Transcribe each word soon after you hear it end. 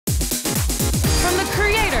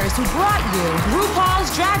who brought you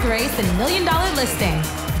RuPaul's Drag Race and $1 Million Listing.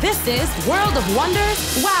 This is World of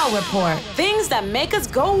Wonders Wow Report. Things that make us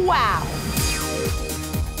go wow.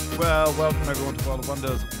 Well, welcome everyone to World of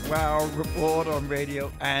Wonders Wow Report on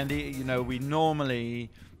Radio Andy. You know, we normally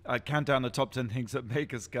count down the top 10 things that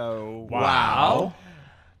make us go wow.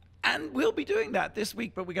 And we'll be doing that this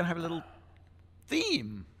week, but we're going to have a little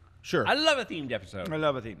theme. Sure. I love a themed episode. I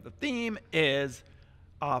love a theme. The theme is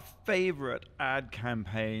our favorite ad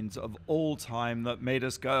campaigns of all time that made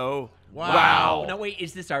us go wow. Now, wait,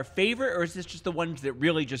 is this our favorite, or is this just the ones that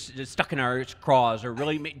really just stuck in our craws, or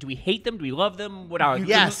really, do we hate them? Do we love them? What are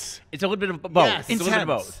Yes. It's a little bit of both. Yes. It's a little bit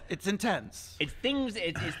of both. It's intense. It's things,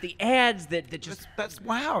 it's the ads that just... That's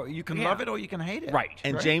wow. You can love it or you can hate it. Right.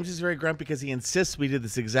 And James is very grumpy because he insists we did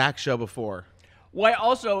this exact show before.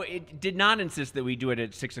 Well, it did not insist that we do it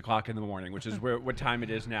at 6 o'clock in the morning, which is what time it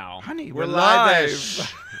is now. Honey, We're live.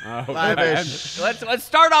 live-ish. Oh, Live-ish. Let's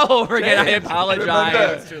start all over again. I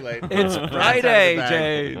apologize. It's too late. It's Friday,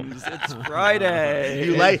 James. It's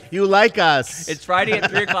Friday. You like us. It's Friday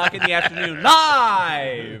at 3 o'clock in the afternoon,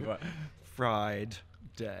 live. Fried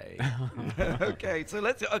day. Okay, so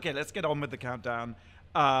let's get on with the countdown.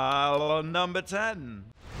 Number 10.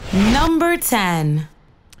 Number 10.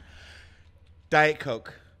 Diet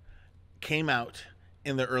Coke came out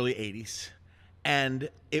in the early 80s, and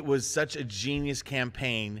it was such a genius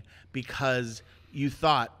campaign because you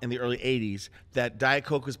thought in the early 80s that Diet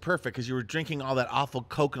Coke was perfect because you were drinking all that awful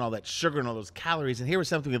Coke and all that sugar and all those calories, and here was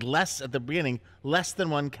something with at the beginning, less than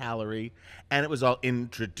 1 calorie, and it was all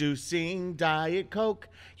introducing Diet Coke.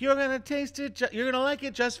 You're going to taste it. You're going to like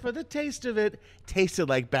it just for the taste of it. Tasted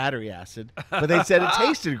like battery acid, but they said it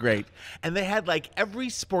tasted great. And they had like every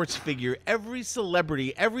sports figure, every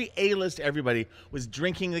celebrity, every A-list, everybody was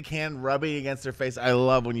drinking the can, rubbing it against their face. I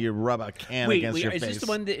love when you rub a can against your face. Is this the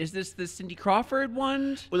one is this the Cindy Crawford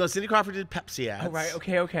one? Well, no, Cindy Crawford did Pepsi ads. Oh, right.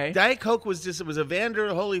 Okay. Diet Coke was it was a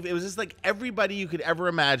Vander Holy. It was just like everybody you could ever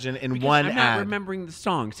imagine in one ad. I'm not remembering the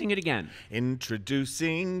song. Sing it again.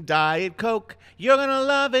 Introducing Diet Coke. You're going to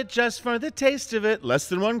love it just for the taste of it. Less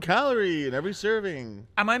than 1 calorie in every serving.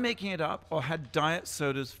 Am I making it up, or had diet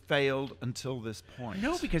sodas failed until this point?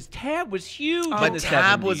 No, because Tab was huge in But the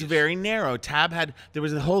Tab 70s. was very narrow. There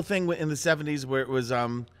was the whole thing in the 70s where it was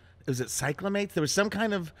it cyclamates? There was some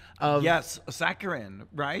kind of yes, a saccharin,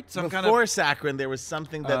 right? Before saccharin, there was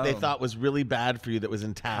something that they thought was really bad for you that was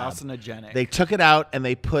in Tab. Carcinogenic. They took it out and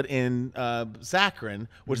they put in saccharin,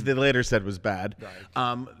 which they later said was bad.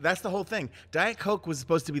 Right. That's the whole thing. Diet Coke was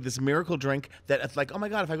supposed to be this miracle drink that it's like, oh my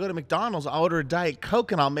God, if I go to McDonald's, I'll order a Diet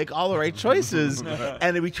Coke and I'll make all the right choices.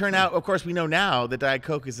 And we turn out, of course, we know now that Diet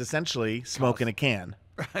Coke is essentially smoke in a can.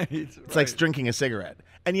 Right. It's like drinking a cigarette.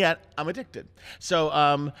 And yet, I'm addicted. So,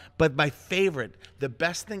 but my favorite, the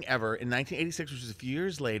best thing ever in 1986, which was a few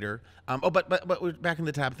years later. But we're back in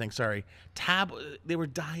the Tab thing. Sorry, Tab. They were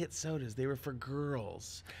diet sodas. They were for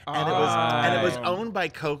girls, and it was owned by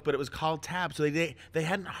Coke, but it was called Tab. So they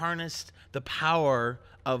hadn't harnessed the power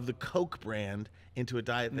of the Coke brand into a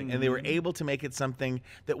diet thing, and they were able to make it something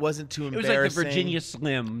that wasn't too embarrassing. It was like the Virginia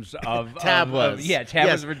Slims of Tab was. Tab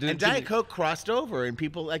was Virginia. And Diet Coke crossed over, and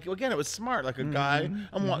people again, it was smart. Like a guy,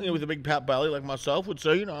 I'm walking with a big pot belly like myself would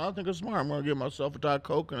say, I think it's smart. I'm going to give myself a Diet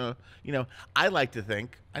Coke and I like to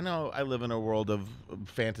think. I know I live in a world of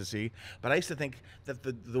fantasy, but I used to think that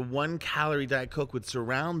the 1 calorie Diet Coke would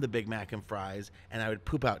surround the Big Mac and fries, and I would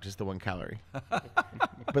poop out just the 1 calorie.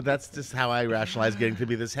 But that's just how I rationalize getting to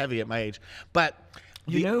be this heavy at my age. But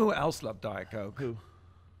you know who else loved Diet Coke? Who?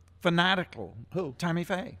 Fanatical. Who? Tammy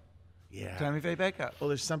Faye. Yeah. Tammy Faye Baker. Well,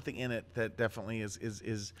 there's something in it that definitely is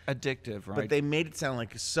addictive, right? But they made it sound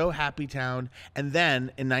like So Happy Town. And then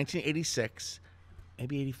in 1986,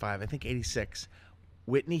 maybe 85, I think 86,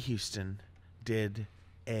 Whitney Houston did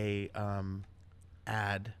a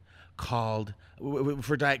ad called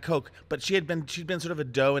for Diet Coke, but she'd been sort of a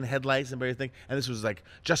doe in headlights and everything, and this was like,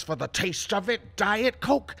 just for the taste of it, Diet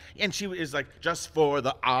Coke, and she was like, just for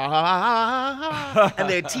the and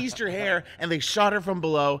they had teased her hair and they shot her from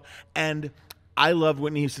below, and I loved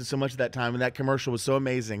Whitney Houston so much at that time, and that commercial was so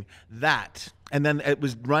amazing. And then it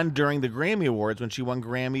was run during the Grammy Awards when she won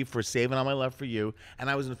Grammy for Saving All My Love for You. And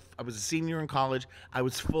I was a senior in college. I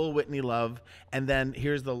was full Whitney love. And then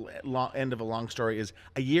here's the end of a long story: is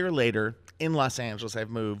a year later in Los Angeles, I've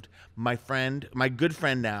moved. My good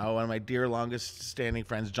friend now, one of my dear longest standing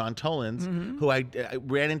friends, John Tollins, who I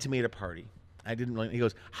ran into me at a party. He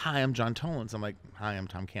goes, "Hi, I'm John Tollins." I'm like, "Hi, I'm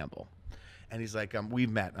Tom Campbell." And he's like, "We've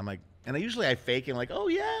met." I'm like, and I fake and like, "Oh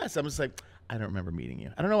yes." I'm just like, I don't remember meeting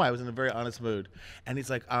you. I don't know why. I was in a very honest mood. And he's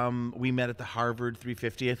like, we met at the Harvard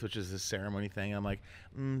 350th, which is a ceremony thing. I'm like,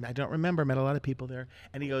 I don't remember. Met a lot of people there.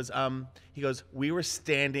 And he goes, we were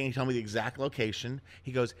standing. He told me the exact location.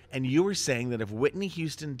 He goes, and you were saying that if Whitney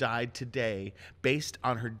Houston died today, based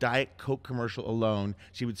on her Diet Coke commercial alone,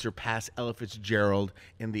 she would surpass Ella Fitzgerald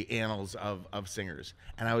in the annals of singers.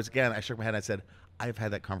 And I shook my head and I said, I've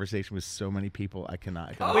had that conversation with so many people. I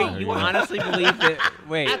cannot. Wait, you honestly believe that?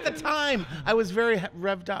 Wait. At the time, I was very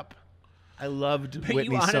revved up. I loved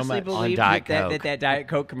Whitney so much. Believed that Diet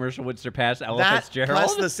Coke commercial would surpass Ella Fitzgerald?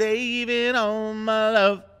 Plus the saving on my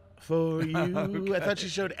love for you. Okay. I thought she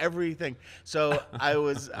showed everything. So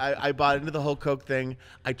I bought into the whole Coke thing.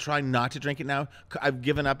 I try not to drink it now. I've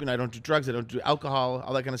given up. I don't do drugs. I don't do alcohol,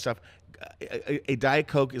 all that kind of stuff. A Diet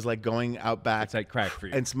Coke is like going out back. It's like crack for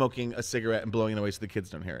you. And smoking a cigarette and blowing it away so the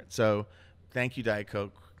kids don't hear it. So thank you, Diet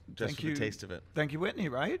Coke, for the taste of it. Thank you, Whitney,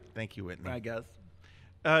 right? Thank you, Whitney. I guess.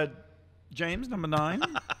 James, number 9.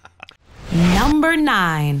 Number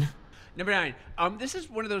 9. Number 9. This is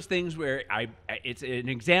one of those things where it's an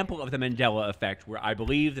example of the Mandela effect, where I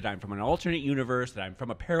believe that I'm from an alternate universe, that I'm from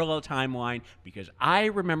a parallel timeline, because I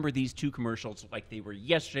remember these 2 commercials like they were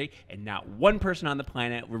yesterday, and not one person on the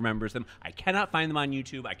planet remembers them. I cannot find them on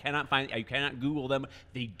YouTube. I cannot Google them.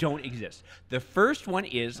 They don't exist. The first one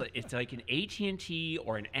it's like an AT&T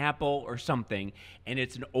or an Apple or something, and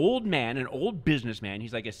it's an old man, an old businessman.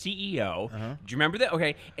 He's like a CEO. Do you remember that?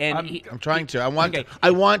 Okay, and I'm trying to. I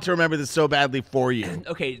want to remember this so badly for you.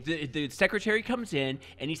 Okay, the secretary comes in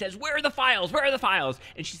and he says, "Where are the files? Where are the files?"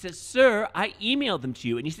 And she says, "Sir, I emailed them to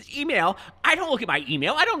you." And he says, "Email? I don't look at my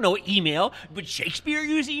email. I don't know email. Would Shakespeare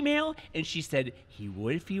use email?" And she said, "He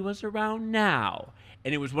would if he was around now."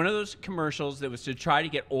 And it was one of those commercials that was to try to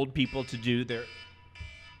get old people to do their...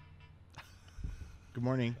 Good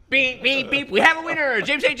morning. Beep, beep, beep. We have a winner.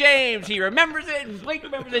 James St. James. He remembers it, and Blake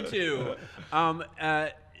remembers it too.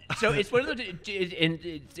 So it's one of those, and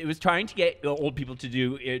it was trying to get old people to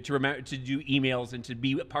do emails and to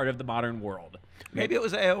be a part of the modern world. Maybe it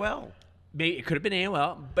was AOL. Maybe it could have been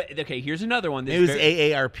AOL, but okay. Here's another one. It was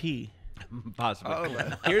AARP. Possibly.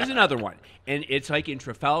 Here's another one, and it's like in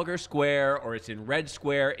Trafalgar Square or it's in Red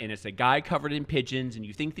Square, and it's a guy covered in pigeons, and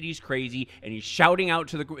you think that he's crazy, and he's shouting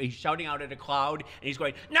out at a cloud, and he's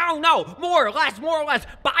going, "No, more or less,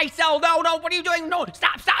 buy, sell, no, what are you doing? No,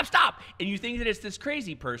 stop!" And you think that it's this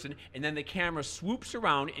crazy person, and then the camera swoops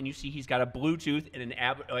around, and you see he's got a Bluetooth and an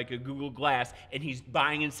app like a Google Glass, and he's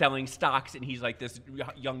buying and selling stocks, and he's like this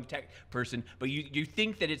young tech person, but you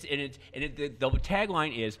think that the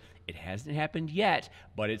tagline is, "It hasn't happened yet,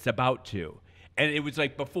 but it's about to." And it was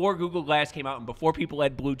like before Google Glass came out and before people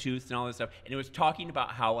had Bluetooth and all this stuff. And it was talking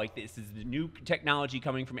about how like this is the new technology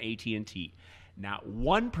coming from AT&T. Not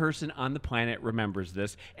one person on the planet remembers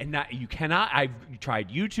this. And I've tried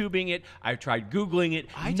YouTubing it. I've tried Googling it.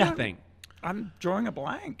 Nothing. I'm drawing a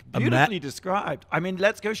blank. Beautifully described. I mean,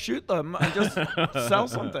 let's go shoot them and just sell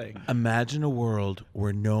something. Imagine a world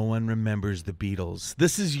where no one remembers the Beatles.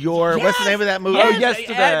 This is what's the name of that movie? Yes,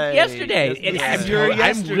 yesterday.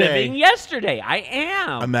 I'm living yesterday. I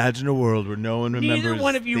am. Imagine a world where no one remembers. Neither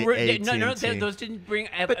one of you were. No, those didn't bring.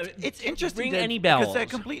 But it's interesting. Bring any bells because they're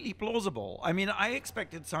completely plausible. I mean, I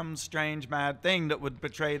expected some strange mad thing that would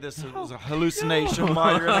portray this as a hallucination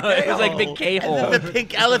while you're in a K-hole. It was like Big K-hole. And then the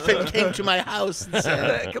pink elephant came to my house.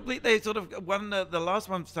 Completely sort of the last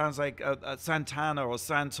one sounds like Santana or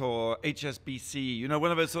Santor, HSBC. You know,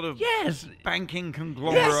 one of those sort of banking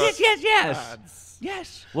conglomerates.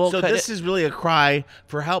 Yes. Well, so this is really a cry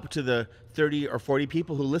for help to the 30 or 40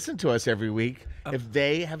 people who listen to us every week. If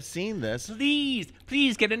they have seen this,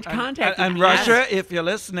 please get into contact. And Russia, if you're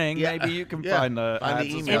listening, maybe you can find the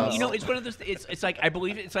email. And you know, it's one of those. It's like I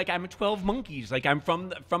believe it's like I'm 12 monkeys. Like I'm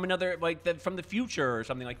from another from the future or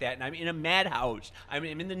something like that. And I'm in a madhouse. I'm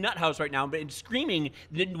in the nut house right now, but screaming.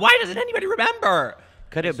 Why doesn't anybody remember?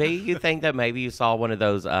 Could it be you think that maybe you saw one of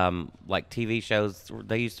those like TV shows?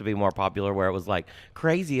 They used to be more popular where it was like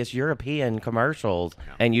craziest European commercials,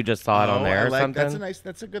 and you just saw it on there or something?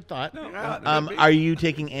 That's a good thought. Are you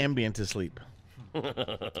taking Ambien to sleep?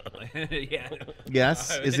 Yeah.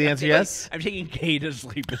 Yes? Is the answer yes? I'm taking K to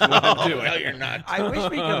sleep is what I'm doing. No, you're not. I wish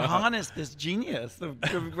we could harness this genius of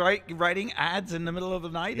writing ads in the middle of the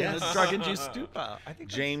night in a drug-induced stupor. I think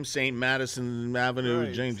James St. Madison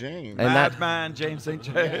Avenue, James. And Madman James St.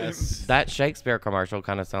 James. Yes. That Shakespeare commercial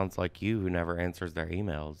kind of sounds like you who never answers their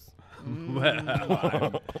emails.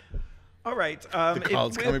 All right. The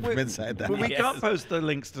call's coming from inside that. We can't post the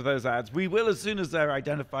links to those ads. We will as soon as they're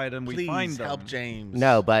identified and we find them. Please help James.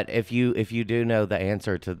 No, but if you do know the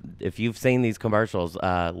answer to, if you've seen these commercials,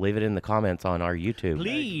 leave it in the comments on our YouTube.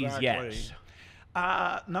 Please, yes.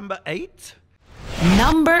 Number 8.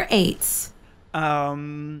 Number 8.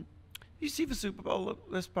 You see the Super Bowl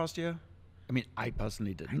this past year? I mean, I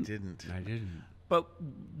personally didn't. I didn't. But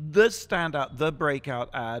the standout, the breakout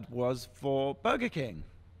ad was for Burger King.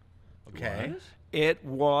 Okay. It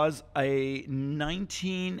was a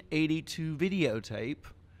 1982 videotape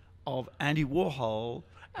of Andy Warhol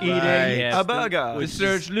eating a burger. With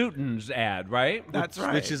Serge Luton's ad, right? That's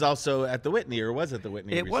right. Which is also at the Whitney, or was at the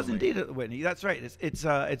Whitney It was recently. indeed at the Whitney. That's right.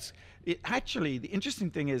 It actually, the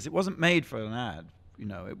interesting thing is it wasn't made for an ad. You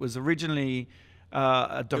know, it was originally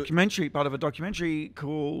a documentary, part of a documentary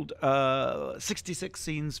called 66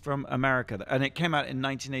 Scenes from America. And it came out in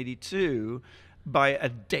 1982 by a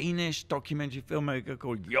Danish documentary filmmaker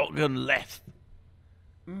called Jørgen Leth.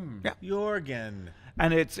 Yeah. Jorgen.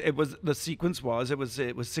 And it was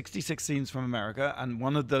 66 scenes from America, and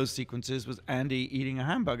one of those sequences was Andy eating a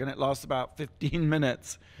hamburger, and it lasts about 15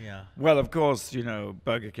 minutes. Yeah. Well, of course, you know,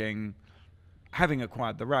 Burger King, having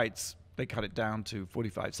acquired the rights, they cut it down to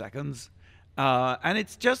 45 seconds. And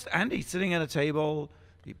it's just Andy sitting at a table.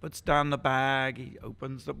 He puts down the bag. He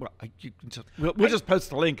opens the. Well, we'll just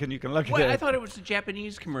post the link and you can look at it. I thought it was a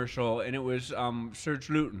Japanese commercial, and it was Serge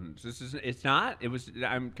Luton's. It's not. It was.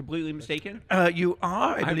 I'm completely mistaken. You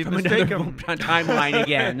are, I believe, from mistaken. another timeline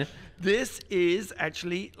again. This is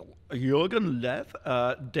actually Jørgen Leth,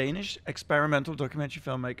 a Danish experimental documentary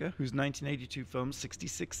filmmaker whose 1982 film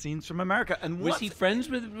 66 Scenes from America. And Was he friends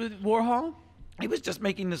with Warhol? He was just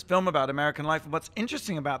making this film about American life. And what's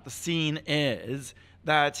interesting about the scene is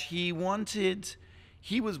that he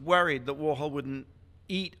was worried that Warhol wouldn't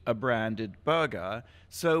eat a branded burger.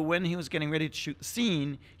 So when he was getting ready to shoot the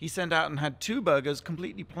scene, he sent out and had 2 burgers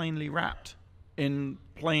completely plainly wrapped in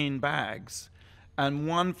plain bags, and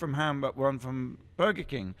one from Burger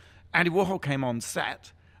King. Andy Warhol came on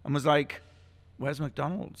set and was like, "Where's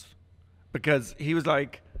McDonald's?" Because he was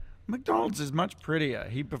like, McDonald's is much prettier.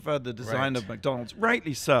 He preferred the design of McDonald's,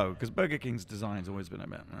 rightly so, because Burger King's design's always been a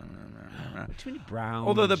bit. Too many browns.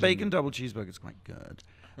 Although the bacon double cheeseburger is quite good,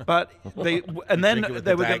 but they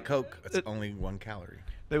were Diet Coke. It's only 1 calorie.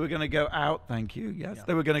 They were going to go out. Thank you. Yes,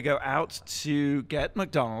 they were going to go out to get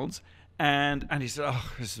McDonald's, and he said,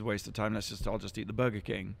 "Oh, this is a waste of time. I'll just eat the Burger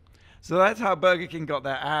King." So that's how Burger King got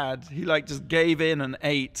their ad. He just gave in and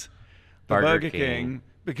ate the Burger King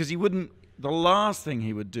because he wouldn't. The last thing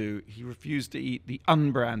he would do, he refused to eat the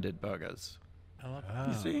unbranded burgers. I love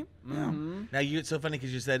You see? Mm-hmm. Now, it's so funny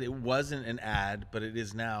because you said it wasn't an ad, but it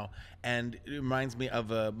is now. And it reminds me of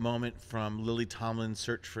a moment from Lily Tomlin's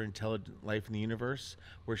Search for Intelligent Life in the Universe,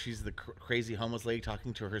 where she's the crazy homeless lady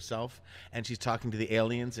talking to herself, and she's talking to the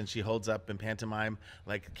aliens, and she holds up in pantomime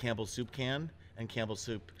like Campbell's soup can, and Campbell's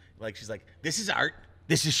soup, like she's like, "This is art,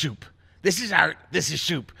 this is soup. This is art, this is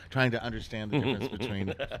soup," trying to understand the difference between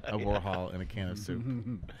a Warhol and a can of soup.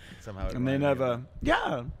 Somehow it And they never,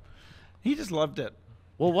 he just loved it.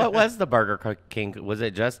 Well, what was the Burger King? Was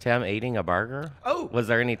it just him eating a burger? Oh. Was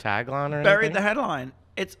there any tagline or Buried anything? the headline.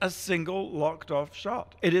 It's a single locked-off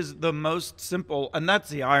shot. It is the most simple, and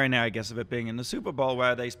that's the irony, I guess, of it being in the Super Bowl,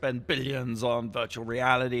 where they spend billions on virtual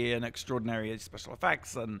reality and extraordinary special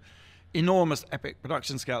effects and enormous epic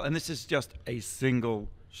production scale. And this is just a single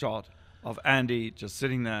shot of Andy just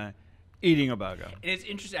sitting there eating a burger. And it's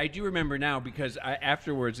interesting. I do remember now because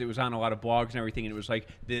afterwards it was on a lot of blogs and everything, and it was like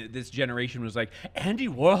this generation was like, Andy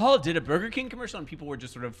Warhol did a Burger King commercial, and people were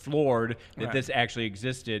just sort of floored that this actually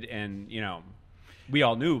existed, and we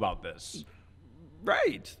all knew about this.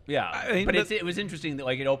 Right. Yeah. I mean, but it was interesting that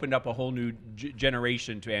it opened up a whole new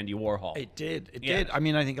generation to Andy Warhol. It did. It Yeah. did. I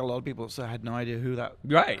mean, I think a lot of people also had no idea who that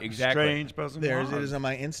Exactly. strange person There's was. it is on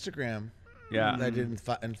my Instagram. Yeah. That I did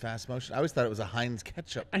in fast motion. I always thought it was a Heinz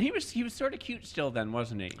ketchup. And he was sort of cute still then,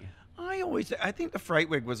 wasn't he? I think the Fright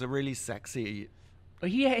Wig was a really sexy. But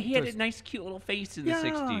he had a nice, cute little face in the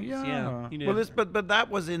 60s. Yeah. He did. Well, but that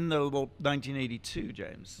was in the 1982,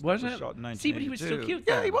 James. Was it? it? Shot in 1982. See, but he was still cute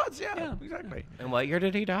Yeah, then. he was. Yeah. Yeah, exactly. And what year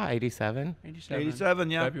did he die? 87?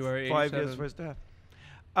 87, yeah. February 5 years for his death.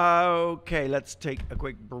 Okay, let's take a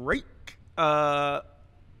quick break. You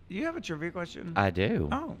have a trivia question? I do.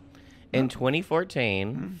 Oh. In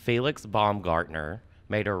 2014, Felix Baumgartner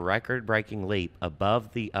made a record-breaking leap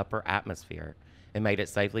above the upper atmosphere and made it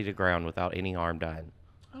safely to ground without any harm done.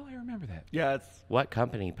 Oh, I remember that. Yeah, it's. What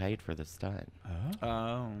company paid for the stunt?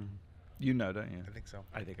 Oh. You know, don't you? I think so.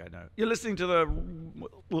 I think I know. You're listening to the.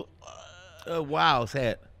 Wow, say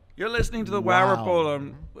it. You're listening to the Wow Wow. Report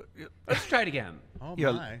on. Let's try it again. Oh,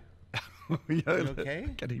 Yeah. my. You okay?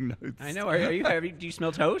 Getting notes. I know. Are you having? Do you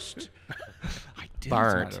smell toast? I did,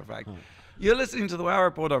 Burnt. as a matter of fact. You're listening to the Wow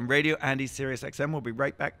Report on Radio Andy Sirius XM. We'll be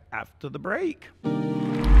right back after the break.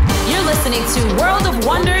 You're You're listening to World of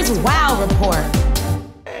Wonders Wow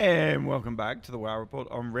Report. And welcome back to the Wow Report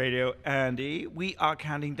on Radio Andy. We are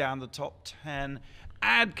counting down the top 10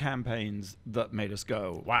 ad campaigns that made us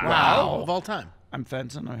go Wow. Of all time. I'm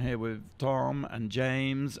Fenton. I'm here with Tom and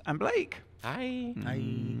James and Blake. Hi.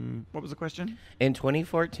 What was the question? In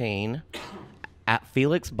 2014,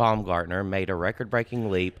 Felix Baumgartner made a record-breaking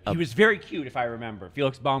leap. He was very cute, if I remember.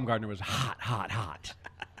 Felix Baumgartner was hot.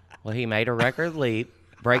 Well, he made a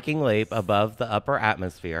breaking leap above the upper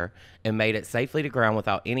atmosphere and made it safely to ground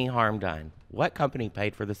without any harm done. What company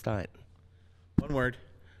paid for the stunt? One word,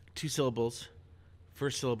 2 syllables.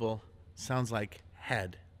 First syllable sounds like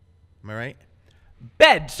head. Am I right?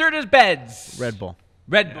 Bed. Serta's Beds. Red Bull.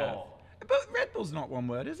 Red Bull. But Red Bull's not one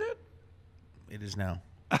word, is it? It is now.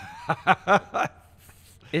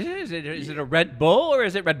 Is it a Red Bull or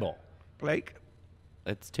is it Red Bull? Blake?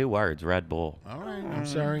 It's 2 words, Red Bull. All right. I'm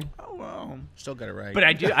sorry. Oh, well. Still got it right. But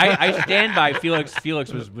I stand by Felix.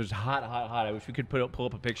 Felix was hot. I wish we could pull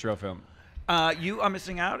up a picture of him. You are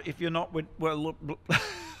missing out if you're not with... Well,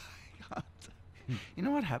 you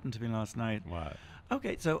know what happened to me last night? What?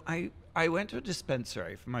 Okay, so I went to a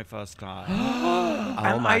dispensary for my first time.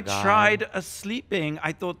 Oh my God. I tried a sleeping.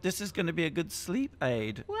 I thought this is going to be a good sleep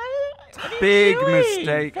aid. What? Big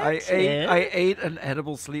mistake. I ate an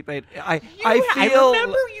edible sleep aid. I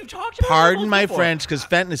remember you talked about Pardon edibles my before. French, because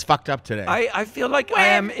Fenton is fucked up today. I feel like I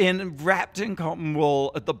am wrapped in cotton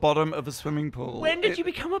wool at the bottom of a swimming pool. When did you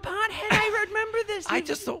become a pothead? I remember this. I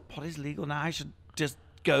just thought pot is legal now. I should just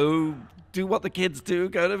go do what the kids do.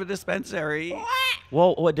 Go to the dispensary.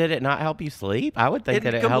 Well, what, did it not help you sleep? I would think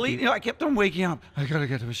that it helped you. I kept on waking up. I gotta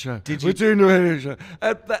get to a show. Did We're you- doing the radio show.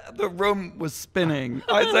 The room was spinning.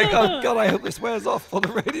 I was like, oh God, I hope this wears off for the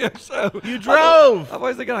radio show. You drove.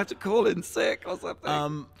 Otherwise, they're gonna have to call in sick or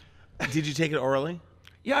something. Did you take it orally?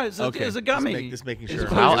 yeah, it's a gummy. Just making It's sure.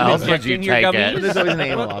 a How else would you Injecting your take gummies? it? There's always an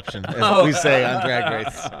anal option, as we say on Drag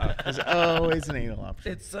Race. There's always an anal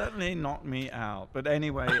option. It certainly knocked me out. But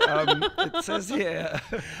anyway, it says here.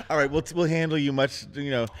 All right, we'll handle you much,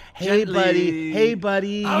 Hey, Gently. buddy. Hey,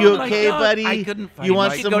 buddy. Oh You my okay, God, buddy? I couldn't find You my-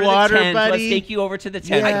 want We some Go to water, the tent. buddy? Let's take you over to the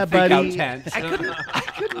tent. Yeah, Freak buddy. out tent. I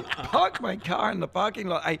couldn't park my car in the parking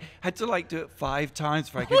lot. I had to do it 5 times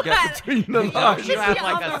before I could get between the lines. You have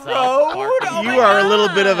like a You are a little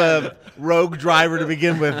bit of a rogue driver to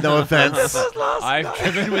begin with, no offense. I've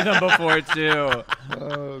driven with them before too.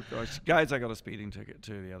 Oh gosh, guys! I got a speeding ticket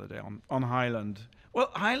too the other day on Highland. Well,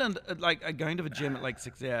 Highland, going to the gym at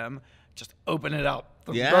 6 a.m. Just open it up.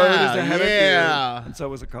 The Yeah, road is ahead yeah. of you, and so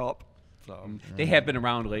was a cop. So, They have been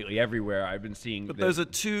around lately everywhere. I've been seeing. but this. those are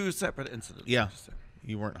 2 separate incidents. Yeah.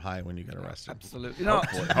 You weren't high when you got arrested. Absolutely. No,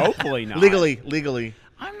 Hopefully not. Legally.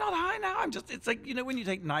 I'm not high now. It's like when you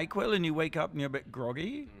take NyQuil and you wake up and you're a bit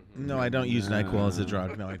groggy. No, I don't use NyQuil as a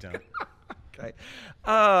drug. No, I don't. Okay.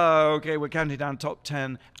 Okay, we're counting down top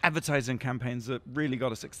 10 advertising campaigns that really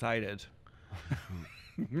got us excited.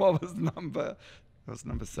 What was number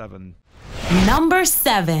 7? Number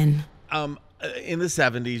 7. In the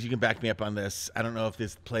 70s, you can back me up on this. I don't know if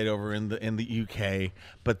this played over in the UK,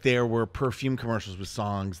 but there were perfume commercials with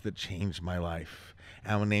songs that changed my life.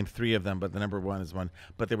 I will name 3 of them, but the number 1 is one.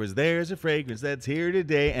 But there's a fragrance that's here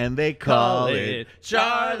today, and they call it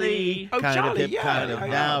Charlie. Oh, kind Charlie, of hip, yeah, kind of I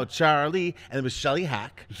now, know. Charlie. And it was Shelley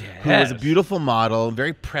Hack, who was a beautiful model,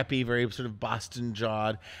 very preppy, very sort of Boston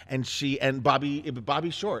jawed, and Bobby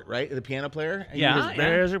Short, right, the piano player. And Yeah, he was yeah.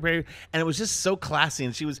 There's a fragrance, and it was just so classy.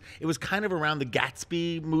 And it was kind of around the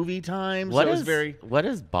Gatsby movie time. What so it was what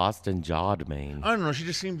does Boston jawed mean? I don't know. She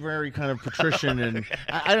just seemed very kind of patrician, and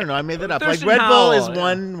I don't know. I made that up. Thurston Red Bull Howell, is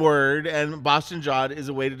one word, and Boston jawed is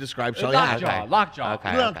a way to describe Shelley Hack. Lockjaw.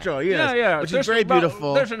 Okay. Lockjaw, yes. Yeah. Which is very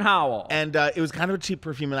beautiful. Thurston Howell. And it was kind of a cheap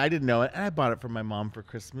perfume, and I didn't know it. And I bought it for my mom for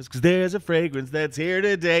Christmas because there's a fragrance that's here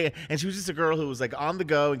today. And she was just a girl who was on the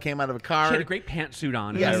go and came out of a car. She had a great pantsuit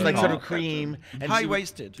on. Yes, if I like recall. sort of cream. And she would-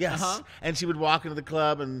 High-waisted. Yes. And she would walk into the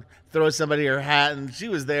club and throw somebody her hat, and she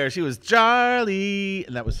was there. She was Charlie,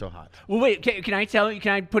 and that was so hot. Well, wait. Can I tell you?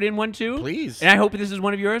 Can I put in one too? Please. And I hope this is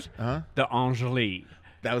one of yours. Uh-huh. The Angelique.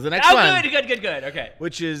 That was the next Oh, one. good. Okay.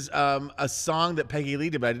 Which is a song that Peggy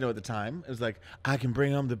Lee did, but I didn't know at the time. It was like, I can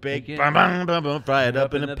bring home the bacon, Bacon. bum, bum, bum, bum, fry it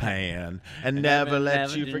up in a pan, and never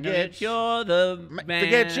let you forget. You're the man.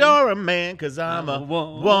 Forget you're a man, because I'm a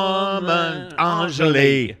woman,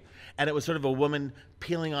 Angelique. And it was sort of a woman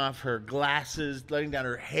peeling off her glasses, letting down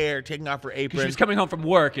her hair, taking off her apron. She was coming home from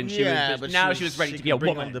work, and she yeah, was but she was ready to be a could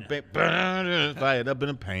bring woman. home the fry it up in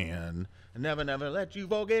a pan. Never, never let you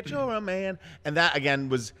forget you're a man. And that, again,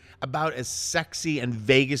 was about as sexy and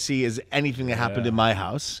Vegas-y as anything that happened in my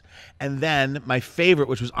house. And then my favorite,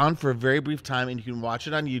 which was on for a very brief time, and you can watch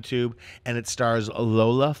it on YouTube, and it stars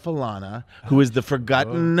Lola Falana, who is the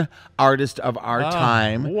forgotten artist of our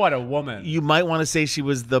time. What a woman. You might want to say she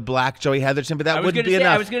was the black Joey Heatherton, but that wouldn't be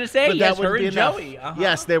enough. I was going to say, but yes, that her wouldn't and be enough. Joey.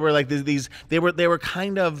 Yes, they were like they were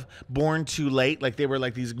kind of born too late. Like they were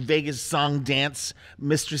like these Vegas song dance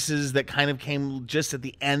mistresses that kind of came just at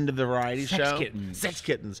the end of the variety show. Sex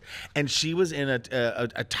kittens. And she was in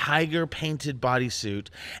a tiger painted bodysuit,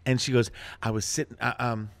 and she goes, I was sitting,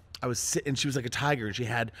 and she was like a tiger, and she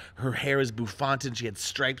had her hair is bouffant, and she had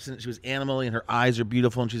stripes, and she was animally, and her eyes are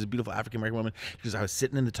beautiful, and she's a beautiful African American woman. She goes, I was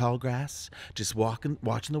sitting in the tall grass, just watching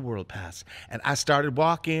the world pass, and I started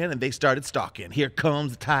walking, and they started stalking. Here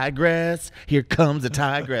comes the tigress. Here comes the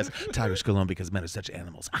tigress. Tigers go alone because men are such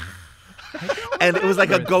animals. And it was like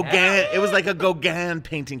a Gauguin. It was like a Gauguin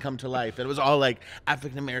painting come to life. And it was all like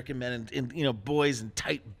African American men and boys and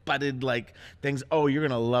tight butted like things. Oh, you're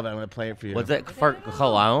gonna love it. I'm gonna play it for you. Was it for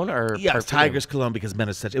cologne or? Yes, Tigress cologne because men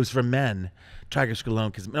are such. It was for men. Tigress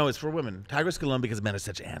cologne because no, it's for women. Tigress cologne because men are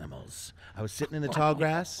such animals. I was sitting in the tall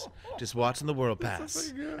grass, just watching the world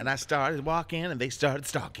pass, and I started walking, and they started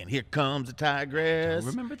stalking. Here comes the tigress.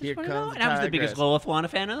 Remember this? Here one? comes the And I was the biggest tigress. Lola Falana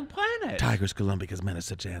fan on the planet. Tigress cologne because men are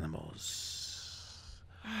such animals.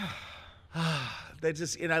 They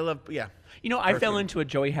just, and I love, yeah. You know, I fell into a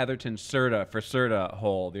Joey Heatherton Serta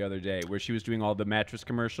hole the other day where she was doing all the mattress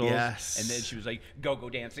commercials. Yes. And then she was like go-go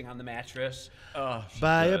dancing on the mattress. Oh,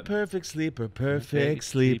 Buy a perfect sleeper by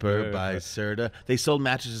Serta. They sold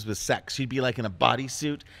mattresses with sex. She'd be like in a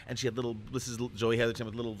bodysuit, and she had this is Joey Heatherton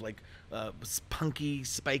with little like punky,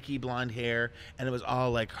 spiky blonde hair, and it was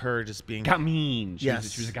all like her just being gamine. She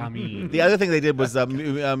Yes. was a gamine. The other thing they did was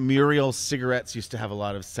Muriel cigarettes used to have a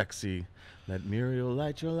lot of sexy. Let Muriel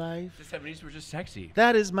light your life. The 70s were just sexy.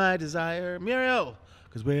 That is my desire, Muriel.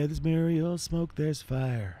 Because where there's Muriel smoke, there's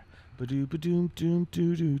fire. Ba-doo, ba-doom, doom,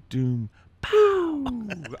 doo, doo, doom. Pow!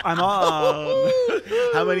 I'm on.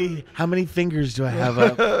 How many fingers do I have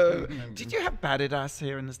up? Did you have batted ass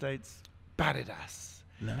here in the States? Batted ass.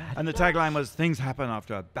 No. And the tagline was, things happen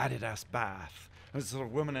after a batted ass bath. There's a sort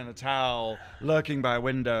of woman in a towel lurking by a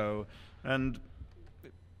window. And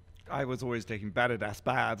I was always taking batted ass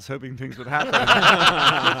baths, hoping things would happen.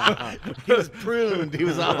 He was pruned. He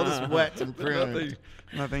was all just wet and pruned.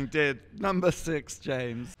 Nothing did. Number 6,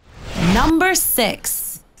 James. Number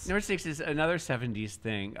 6. Number 6 is another 70s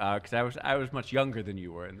thing, because I was much younger than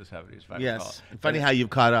you were in the 70s, if I recall. Yes. Funny how you've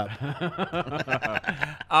caught up.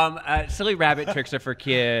 Silly Rabbit Tricks Are for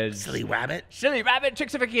Kids. Silly rabbit. Silly Rabbit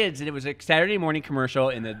Tricks Are for Kids. And it was a Saturday morning commercial,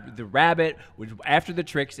 and the rabbit was after the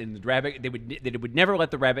tricks, and the rabbit, they would never let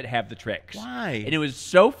the rabbit have the tricks. Why? And it was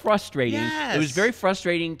so frustrating. Yes. It was very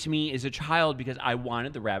frustrating to me as a child because I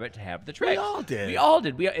wanted the rabbit to have the tricks. We all did. We all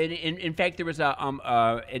did. In fact, there was a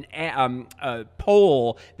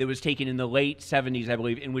poll that was taken in the late 70s, I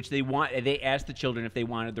believe, in which they asked the children if they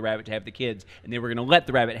wanted the rabbit to have the kids, and they were going to let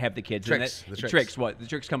the rabbit have the kids. Trix. The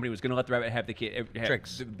Trix company was going to let the rabbit have the kid.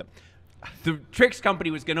 Trix. The Trix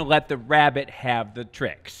company was going to let the rabbit have the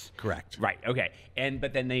tricks. Correct. Right. Okay.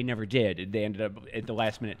 But then they never did. They ended up at the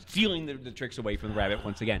last minute stealing the tricks away from the rabbit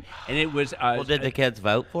once again. And it was. Well, did the kids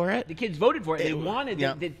vote for it? The kids voted for it. They wanted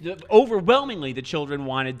overwhelmingly the children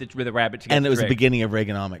wanted the rabbit to get. And the it was trick. the beginning of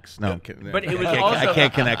Reaganomics. No, But it was I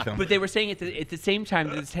can't connect them. But they were saying at the same time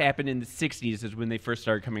that this happened in the 60s is when they first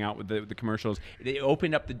started coming out with the commercials. They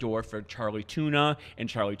opened up the door for Charlie Tuna, and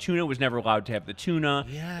Charlie Tuna was never allowed to have the tuna.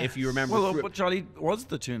 Yes. If you remember. Well, Charlie was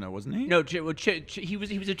the tuna, wasn't he? No, he was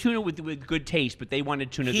a tuna with good taste, but they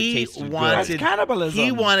wanted tuna that tasted good. That's cannibalism.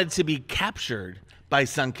 He wanted to be captured by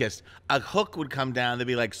Sunkist. A hook would come down. They'd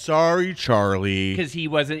be like, "Sorry, Charlie," Because he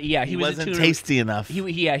wasn't. Yeah, he wasn't a tuna, tasty enough.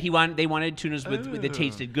 They wanted tunas that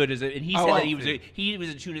tasted good and he said that he was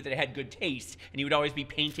a tuna that had good taste, and he would always be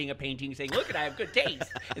painting a painting saying, "Look, I have good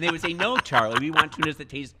taste," and they would say, "No, Charlie, we want tunas that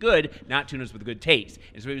taste good, not tunas with good taste."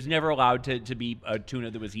 And so he was never allowed to be a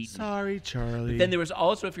tuna that was eaten. Sorry, Charlie. Then there was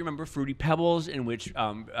also, if you remember, Fruity Pebbles, in which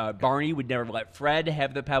Barney would never let Fred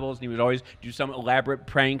have the pebbles, and he would always do some elaborate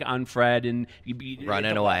prank on Fred and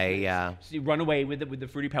Running away, yeah. So he'd run away with the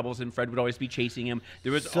Fruity Pebbles, and Fred would always be chasing him.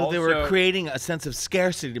 There was So they were creating a sense of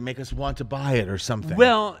scarcity to make us want to buy it or something.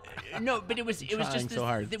 Well, no, but it was just Trying so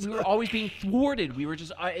hard. that we were always being thwarted. We were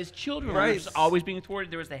just as children, we were Right. just always being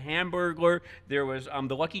thwarted. There was the Hamburglar, there was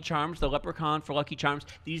the Lucky Charms, the Leprechaun for Lucky Charms.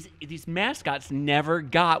 These mascots never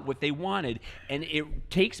got what they wanted, and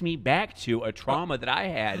it takes me back to a trauma that I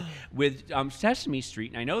had with Sesame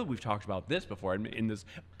Street. And I know that we've talked about this before in this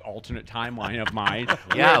alternate timeline of mine.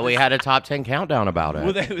 Yeah, we had a top 10 countdown about it.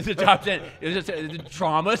 Well, that was the top 10. It was the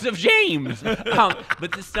traumas of James.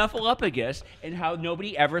 But the Snuffleupagus and how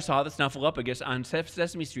nobody ever saw the Snuffleupagus on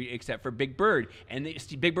Sesame Street except for Big Bird. And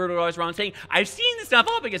Big Bird would always run saying, "I've seen the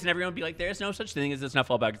Snuffleupagus," and everyone would be like, "There's no such thing as the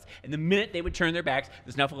Snuffleupagus." And the minute they would turn their backs,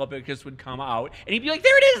 the Snuffleupagus would come out, and he'd be like,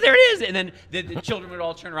 "There it is, there it is!" And then the children would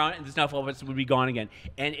all turn around, and the Snuffleupagus would be gone again.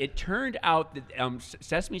 And it turned out that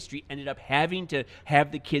Sesame Street ended up having to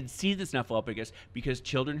have the kids see the Snuffleupagus because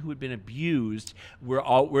children who had been abused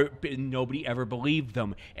nobody ever believed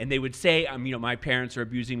them, and they would say, "My parents are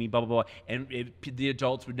abusing me," blah blah blah, and the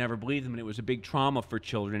adults would never believe them, and it was a big trauma for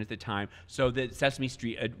children at the time. So that Sesame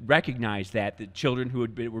Street recognized that the children who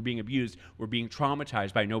were being abused were being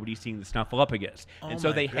traumatized by nobody seeing the Snuffleupagus, and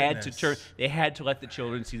so they had to let the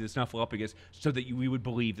children see the Snuffleupagus so that we would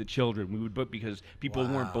believe the children. Because people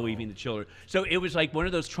weren't believing the children. So it was like one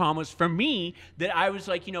of those traumas for me that I was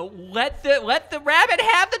like, let the rabbit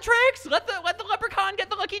have the tricks, let the leprechaun get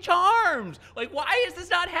the Lucky Charms. Like, why is this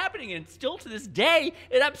not happening? And still to this day,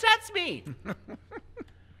 it upsets me.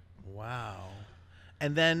 Wow.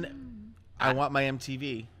 And then I want my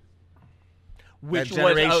MTV. Which that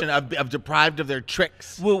generation of deprived of their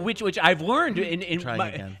tricks. Well, which I've learned in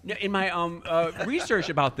my research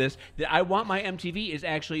about this, that I Want My MTV is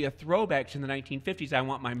actually a throwback to the 1950s. I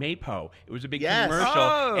Want My Maypo. It was a big commercial.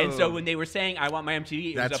 Oh. And so when they were saying I Want My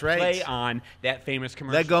MTV, it was a play on that famous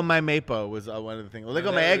commercial. Let Go My Maypo was one of the things. Let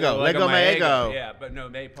Go My Eggo. Let Go My Eggo. Yeah, but no,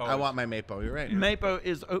 Maypo. I Want My Maypo. You're right. Maypo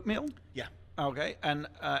is oatmeal? Yeah. Okay, and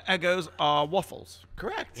Eggos are waffles.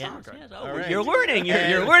 Correct. Yes, Okay. yes. Oh, right. You're learning.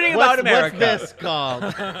 You're learning about America. What's this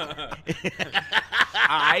called?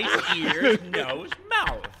 Eyes, ears, nose,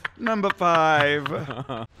 mouth. Number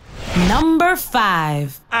 5. Number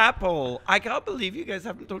 5. Apple. I can't believe you guys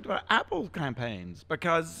haven't talked about Apple campaigns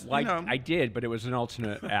because, I did, but it was an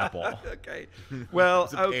alternate apple. Okay. Well,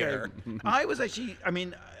 a okay. pear. I was actually,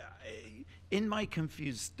 in my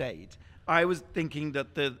confused state, I was thinking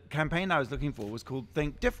that the campaign I was looking for was called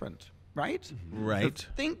Think Different, right? Right. The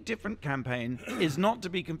Think Different campaign is not to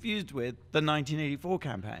be confused with the 1984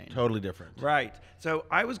 campaign. Totally different. Right. So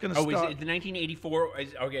I was going to start... Oh, is it the 1984?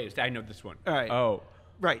 Okay, I know this one. All right. Oh.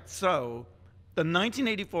 Right. So the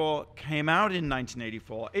 1984 came out in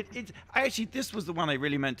 1984. This was the one I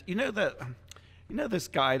really meant. This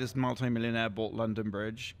guy, this multimillionaire, bought London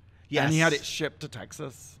Bridge. Yes. And he had it shipped to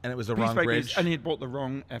Texas. And it was the wrong bridge. And he had bought the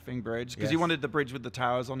wrong effing bridge because he Yes. wanted the bridge with the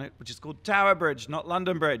towers on it, which is called Tower Bridge, not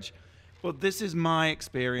London Bridge. Well, this is my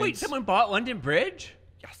experience. Wait, someone bought London Bridge?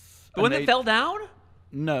 Yes. The one that fell down?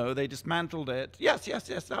 No, they dismantled it. Yes,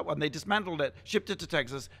 that one. They dismantled it, shipped it to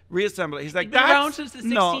Texas, reassembled it. He's like, It's been that's around since the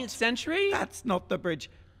 16th not, century? That's not the bridge.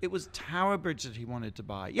 It was Tower Bridge that he wanted to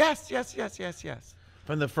buy. Yes.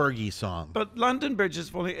 From the Fergie song. But London Bridge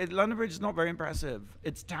is London Bridge is not very impressive.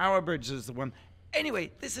 It's Tower Bridge is the one.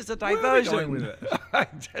 Anyway, this is a diversion. Where are we going with it? I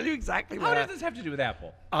tell you exactly How does this have to do with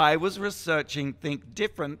Apple? I was researching Think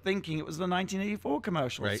Different, thinking it was the 1984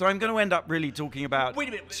 commercial. Right. So I'm going to end up really talking about Wait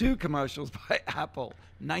a minute. 2 commercials by Apple.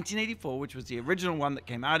 1984, which was the original one that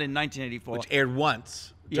came out in 1984. Which aired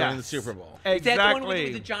once during the Yes. Super Bowl. Exactly. Is that the one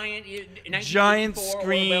with the giant Giant 1984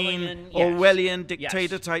 screen, Orwellian? Yes. Orwellian Yes.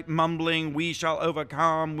 dictator type mumbling, "We shall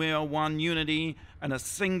overcome, we are one unity," and a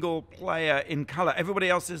single player in color. Everybody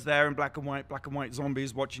else is there in black and white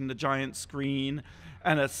zombies watching the giant screen,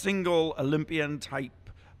 and a single Olympian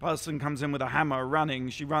type person comes in with a hammer running.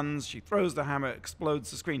 She runs, she throws the hammer,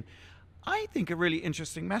 explodes the screen. I think a really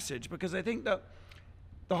interesting message, because I think that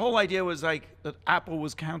the whole idea was like that Apple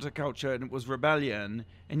was counterculture and it was rebellion,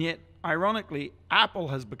 and yet, ironically, Apple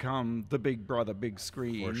has become the big brother, big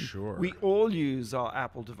screen. For sure. We all use our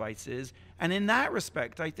Apple devices, and in that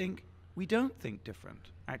respect, I think we don't think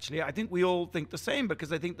different. Actually, I think we all think the same,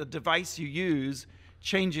 because I think the device you use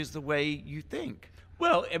changes the way you think.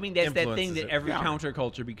 Well, I mean, that's that thing Influences that it. every Yeah.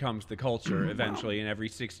 counterculture becomes the culture eventually, and every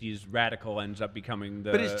 60s radical ends up becoming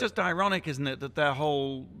the... But it's just ironic, isn't it, that their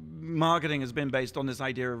whole marketing has been based on this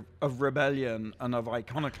idea of rebellion and of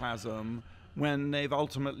iconoclasm, when they've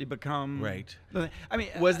ultimately become... Right. I mean...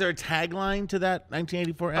 Was there a tagline to that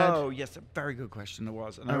 1984 ad? Oh, yes, a very good question there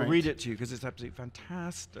was. And All I'll right. read it to you because it's absolutely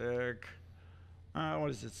fantastic. What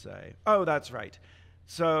does it say? Oh, that's right.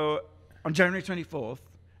 So on January 24th,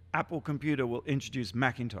 Apple Computer will introduce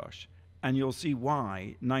Macintosh, and you'll see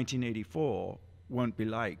why 1984 won't be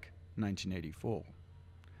like 1984.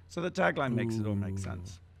 So the tagline makes it all make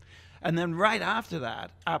sense. And then right after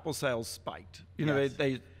that, Apple sales spiked. You know, Yes.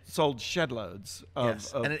 sold shed loads of,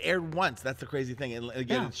 and it aired once. That's the crazy thing.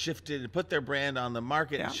 Again, Yeah. it shifted, it put their brand on the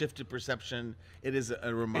market, Yeah. and shifted perception. It is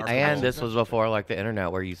a remarkable. And this was before like the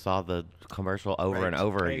internet where you saw the commercial over and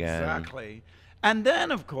over again. Exactly. And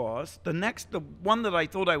then, of course, the one that I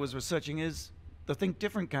thought I was researching is the Think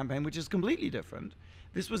Different campaign, which is completely different.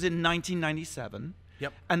 This was in 1997.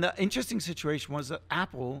 Yep. And the interesting situation was that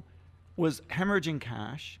Apple was hemorrhaging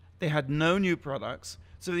cash. They had no new products.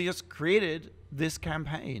 So they just created this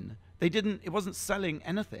campaign. It wasn't selling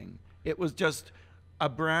anything. It was just a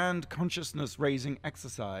brand consciousness raising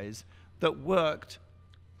exercise that worked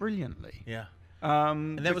brilliantly. Yeah.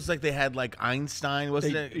 And that was like they had like Einstein,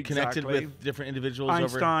 wasn't it? Connected Exactly. with different individuals.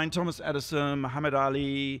 Einstein, Thomas Edison, Muhammad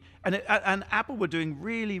Ali, and Apple were doing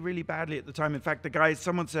really, really badly at the time. In fact,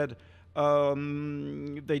 someone said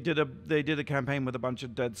they did a campaign with a bunch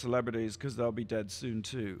of dead celebrities because they'll be dead soon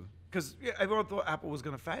too. Because everyone thought Apple was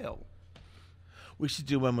going to fail. We should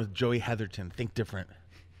do one with Joey Heatherton. Think Different.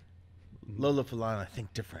 Lola Falana.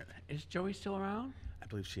 Think Different. Is Joey still around? I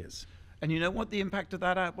believe she is. And you know what the impact of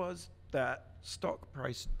that ad was? That stock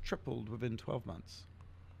price tripled within 12 months.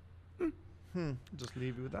 Just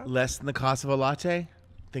leave you with that. Less than the cost of a latte.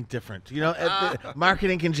 Think Different. You know,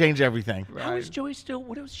 marketing can change everything. How is Joey still?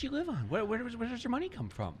 What does she live on? Where does her money come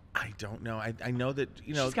from? I don't know. I know that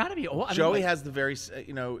She's got to be old. Joey has the very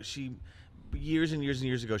she years and years and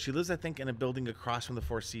years ago. She lives, I think, in a building across from the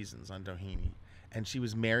Four Seasons on Doheny, and she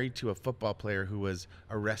was married to a football player who was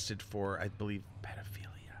arrested for, I believe,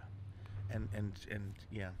 pedophilia, and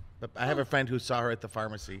yeah. But I have a friend who saw her at the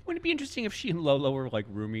pharmacy. Wouldn't it be interesting if she and Lola were like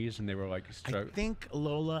roomies and they were like? I think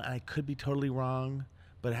Lola, and I could be totally wrong,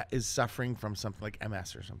 but is suffering from something like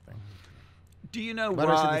MS or something. Do you know Why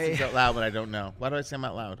do I say why? these things out loud when I don't know? Why do I say them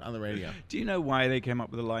out loud on the radio? Do you know why they came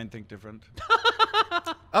up with the line "Think Different"?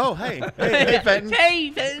 Oh, hey, Fenton. Hey,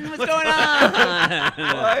 Fenton, what's going on?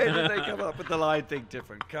 Why did they come up with the line "Think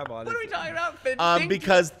Different"? Come on. What are we talking about, Fenton?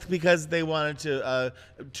 Because they wanted to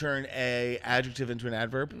turn a adjective into an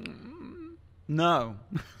adverb. No,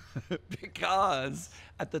 because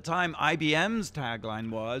at the time IBM's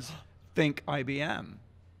tagline was "Think IBM."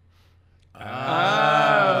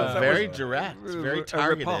 Ah, that very was direct, very a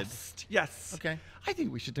targeted. riposte. Yes. Okay. I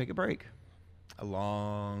think we should take a break. A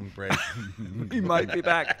long break. We might be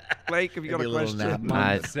back. Blake, have you got Maybe a a little question? nap.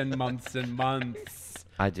 months and months and months.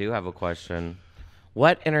 I do have a question.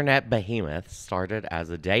 What internet behemoth started as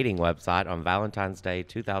a dating website on Valentine's Day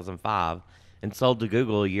 2005 and sold to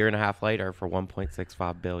Google a year and a half later for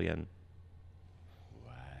 $1.65 billion?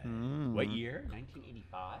 What year?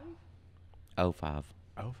 1985. 05.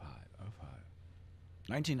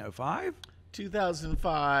 1905?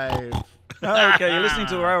 2005. Okay, you're listening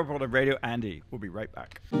to the Wow Report on Radio Andy. We'll be right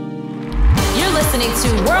back. You're listening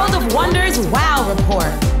to World of Wonders Wow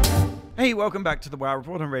Report. Hey, welcome back to the Wow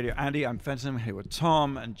Report on Radio Andy. I'm Fenton. I'm here with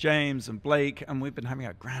Tom and James and Blake, and we've been having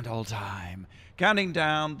a grand old time counting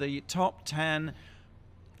down the top 10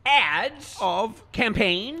 Ads of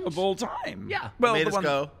campaigns all time. Yeah. Well, Made the us one-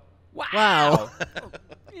 go. Wow.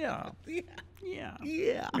 Yeah. Yeah.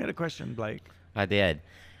 Yeah. You had a question, Blake. I did.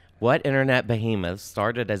 What internet behemoth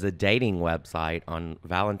started as a dating website on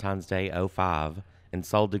Valentine's Day 05 and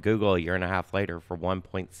sold to Google a year and a half later for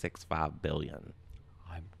 $1.65 billion?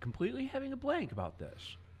 I'm completely having a blank about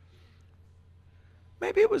this.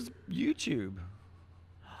 Maybe it was YouTube.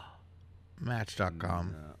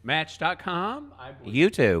 Match.com. Match.com.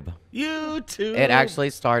 YouTube. YouTube. It actually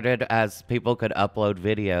started as people could upload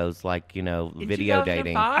videos, like, In video 2005?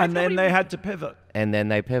 dating. And then Nobody- they had to pivot. And then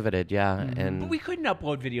they pivoted, yeah. But And we couldn't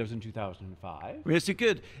upload videos in 2005. Yes, you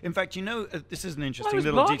could. In fact, this is an interesting was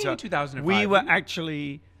little blogging detail. in 2005. We were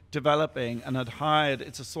actually developing and had hired,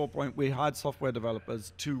 it's a sore point, we hired software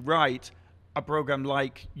developers to write a program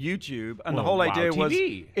like YouTube. And the Well, whole Wow idea was,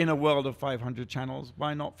 TV. in a world of 500 channels,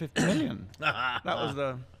 why not 50 million? That was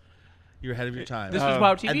the... You're ahead of your time. This was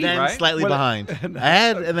Wow TV, and then right? slightly Well, behind.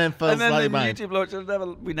 Ahead and then fell And then slightly the behind. YouTube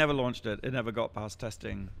launched, we never launched it. It never got past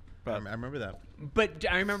testing. I But remember that. But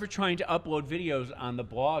I remember trying to upload videos on the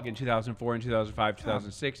blog in 2004 and 2005,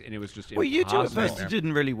 2006, and it was just well, YouTube at impossible. first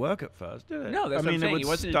didn't really work at first, did it? No, that's what I'm saying. would It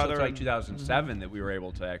wasn't until stutter like and- 2007 that we were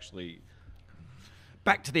able to actually.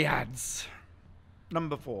 Back to the ads.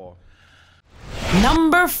 Number 4.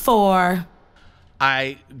 Number 4.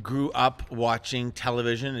 I grew up watching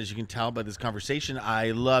television, as you can tell by this conversation.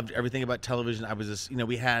 I loved everything about television. I was just,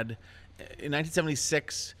 we had, in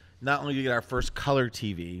 1976, not only did we get our first color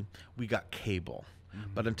TV, we got cable.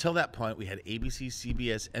 But until that point, we had ABC,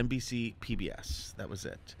 CBS, NBC, PBS. That was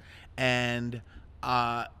it. And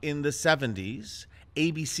in the 70s,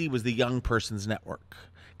 ABC was the young person's network.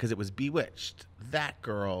 because it was Bewitched, That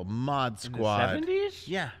Girl, Mod Squad. In the 70s?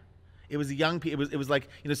 Yeah. It was the young people. It was like,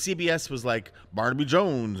 CBS was like Barnaby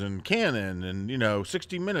Jones and Cannon and,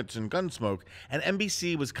 60 Minutes and Gunsmoke. And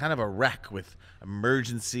NBC was kind of a wreck with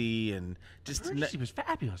Emergency and just... Emergency was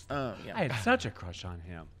fabulous. Yeah. I had such a crush on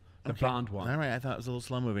him. The Bond one. All right, I thought it was a little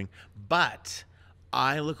slow moving. But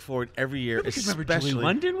I look forward every year, Remember especially... Julie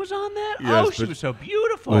London was on that? Yes, she was so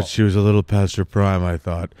beautiful. But she was a little past her prime, I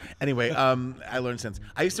thought. Anyway, I learned since.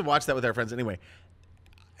 I used to watch that with our friends. Anyway,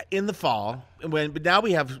 in the fall, but now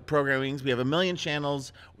we have programmings. We have a million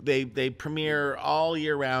channels. They premiere all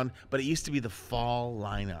year round, but it used to be the fall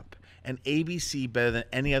lineup. And ABC, better than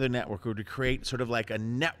any other network, would create sort of like a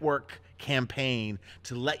network campaign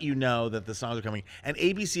to let you know that the songs are coming. And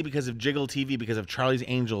ABC, because of Jiggle TV, because of Charlie's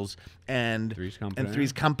Angels and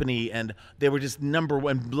Three's Company, and they were just number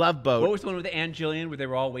one. Love Boat. What was the one with Ann Jillian where they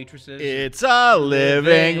were all waitresses? It's a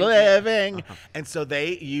living. And so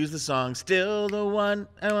they use the song, Still the One,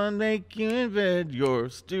 I want to make you in bed. You're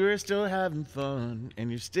still having fun,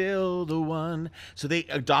 and you're still the one. So they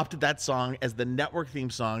adopted that song as the network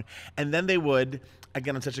theme song, and then they would...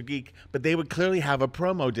 Again, I'm such a geek, but they would clearly have a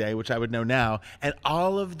promo day, which I would know now, and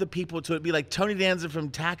all of the people, so it'd be like Tony Danza from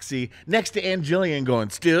Taxi next to Ann Jillian going,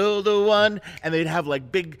 Still the One, and they'd have like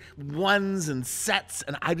big ones and sets,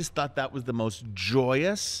 and I just thought that was the most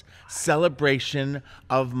joyous celebration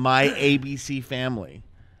of my ABC family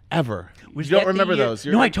ever. You don't remember those?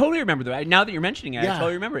 No, I totally remember those. Now that you're mentioning it, I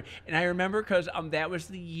totally remember it. And I remember because that was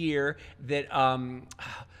the year that...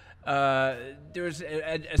 there was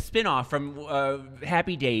a spin-off from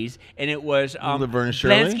Happy Days, and it was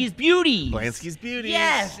Blansky's Beauty. Blansky's Beauty.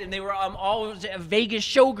 Yes, and they were all Vegas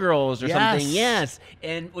showgirls or something. Yes,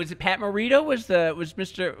 and was it Pat Morita? Was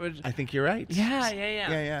Mr. I think you're right.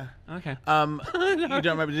 Yeah. Okay. You don't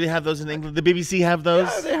remember? Did they have those in England? The BBC have those?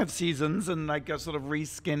 Yeah, they have seasons and like a sort of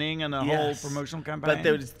reskinning and a whole promotional campaign. But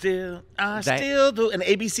they would still do. And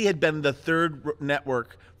ABC had been the third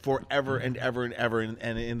network forever and ever and ever, and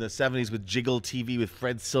in the 70s with Jiggle TV with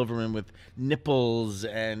Fred Silverman with Nipples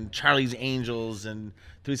and Charlie's Angels and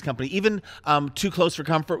Three's Company, even Too Close for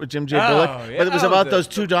Comfort with Jim J. Bullock. Yeah. But it was about those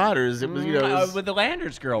two daughters. It was, with the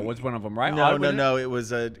Landers girl was one of them, right? No. It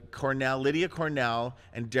was Lydia Cornell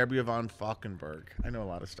and Deborah Von Falkenberg. I know a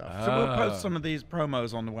lot of stuff. So we'll post some of these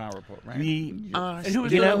promos on the Wow Report, right? And who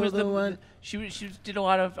was the one? She did a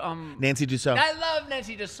lot of Nancy Dussault. I love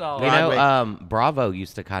Nancy Dussault. You know, Bravo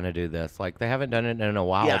used to kind of do this. Like they haven't done it in a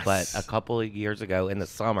while, but a couple of years ago in the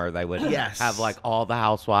summer they would have like all the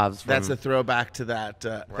housewives. That's a throwback to that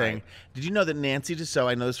thing. Did you know that Nancy Dussault?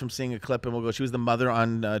 I know this from seeing a clip, and we'll go. She was the mother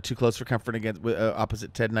on Too Close for Comfort against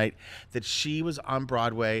opposite Ted Knight. That she was on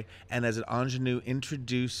Broadway and as an ingenue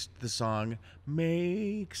introduced the song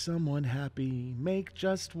 "Make Someone Happy, Make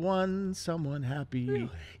Just One Someone Happy." Really?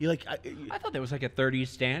 You like? I thought that was like a 30s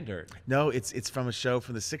standard. No, it's from a show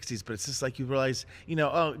from the 60s, but it's just like you realize,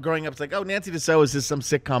 growing up, it's like, oh, Nancy Dussault is just some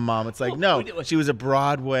sitcom mom. It's like, no, she was a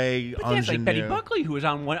Broadway ingenue. That's like Betty Buckley, who was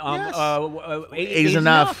on Eight is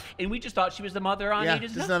Enough. And we just thought she was the mother on Eight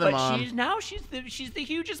is Enough. But mom. She's the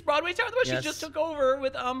hugest Broadway star of the world. She just took over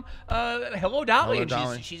with Hello Dolly.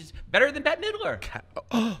 She's better than Bette Midler.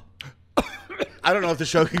 I don't know if the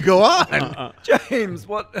show can go on. James,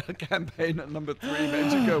 what campaign at number 3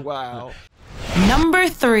 made you go, wow? Number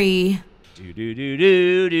 3.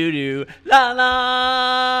 Do la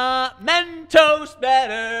la. Mentos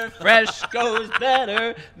better, fresh goes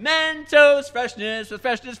better. Mentos freshness with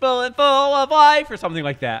freshness full of life, or something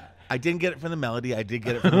like that. I didn't get it from the melody. I did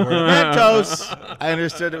get it from the word Mentos. I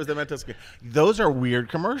understood it was the Mentos. Those are weird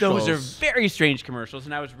commercials. Those are very strange commercials.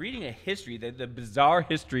 And I was reading a history, the bizarre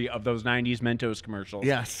history of those 90s Mentos commercials.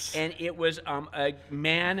 Yes. And it was a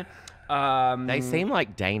man... they seem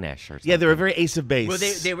like Danish or something. Yeah, they were very Ace of Base. Well,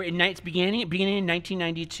 they were beginning in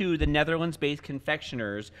 1992. The Netherlands-based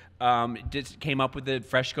confectioners just came up with the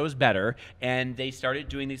Fresh Goes Better, and they started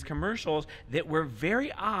doing these commercials that were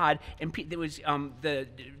very odd. And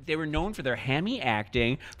they were known for their hammy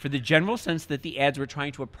acting, for the general sense that the ads were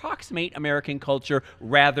trying to approximate American culture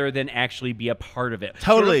rather than actually be a part of it.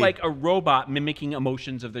 Totally, sort of like a robot mimicking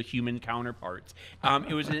emotions of the human counterparts.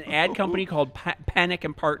 It was an ad company called Panic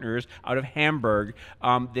and Partners out of Hamburg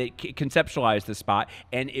that conceptualized the spot,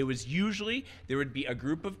 and it was usually there would be a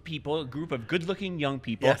group of people, a group of good-looking young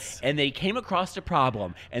people, and they came across a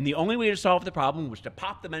problem, and the only way to solve the problem was to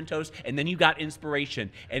pop the Mentos, and then you got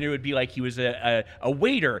inspiration, and it would be like he was a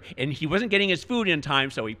waiter, and he wasn't getting his food in time,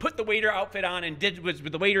 so he put the waiter outfit on and was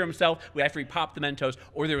with the waiter himself after he popped the Mentos,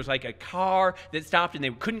 or there was like a car that stopped and they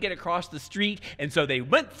couldn't get across the street, and so they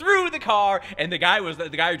went through the car, and the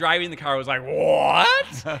guy driving the car was like,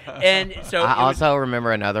 what? And so I also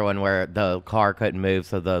remember another one where the car couldn't move,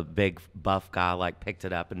 so the big buff guy like picked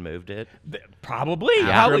it up and moved it. Probably.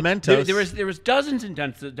 Yeah. After Mentos. There was dozens and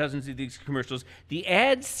dozens of these commercials. The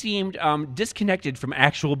ads seemed disconnected from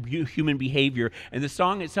actual human behavior, and the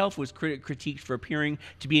song itself was critiqued for appearing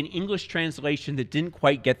to be an English translation that didn't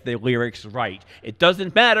quite get the lyrics right. It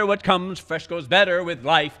doesn't matter what comes, fresh goes better with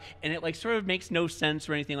life, and it like sort of makes no sense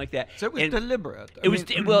or anything like that. So it was deliberate.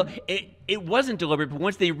 It wasn't deliberate, but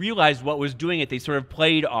once they realized what was doing it, they sort of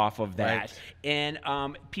played off of that. Right. And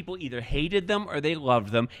people either hated them or they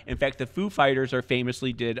loved them. In fact, the Foo Fighters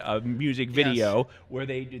famously did a music video where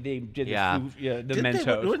they did the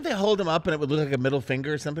Mentos. Wouldn't they hold them up and it would look like a middle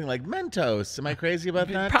finger or something like Mentos? Am I crazy about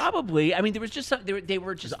that? Probably. I mean, there was just some, they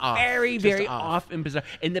were just very off and bizarre.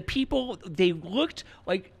 And the people, they looked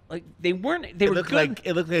like they weren't. They were good.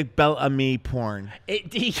 It looked like Bel-Ami porn.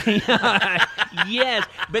 Yes,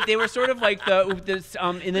 but they were sort of like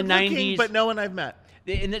in the 90s. But no one I've met.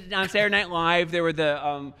 On Saturday Night Live, there were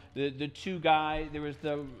the two guys. There was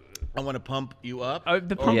the I want to pump you up.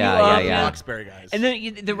 The pump you up. The Roxbury guys. And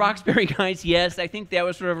then the Roxbury guys, yes. I think that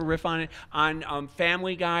was sort of a riff on it. On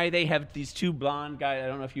Family Guy, they have these two blonde guys. I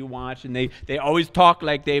don't know if you watch, and they always talk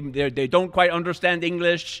like they don't quite understand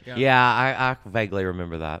English. Yeah, I vaguely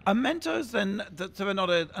remember that. Are Mentos then? So they're not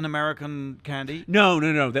an American candy? No.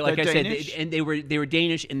 Like I Danish? said, and they were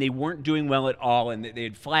Danish, and they weren't doing well at all, and they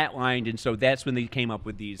had flatlined, and so that's when they came up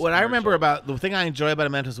with these. What I remember about the thing I enjoy about a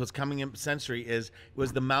Mentos, what's coming in Century,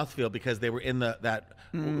 was the mouthfeel, because they were in that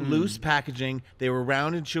loose packaging. They were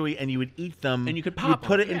round and chewy, and you would eat them. And you could You would pop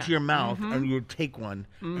put them, it into your mouth, and you would take one,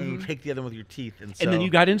 and you would take the other one with your teeth. And then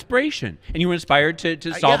you got inspiration, and you were inspired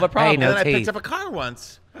to solve a problem. Hey, no And then I teeth. picked up a car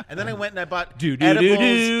once. And then I went and I bought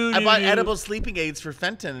Do-do-do-do-do-do. I bought edible sleeping aids for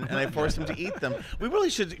Fenton, and I forced him to eat them. We really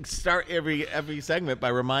should start every segment by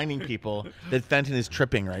reminding people that Fenton is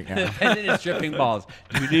tripping right now. Fenton is tripping balls.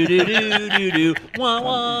 Do-do-do-do-do-do. Wah,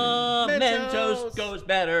 wah. Mentos goes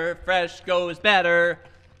better. Fresh goes better.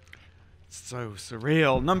 So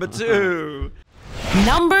surreal. Number 2.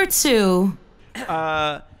 Number 2.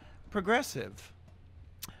 Progressive.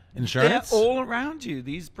 Insurance? They're all around you,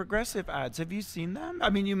 these Progressive ads. Have you seen them? I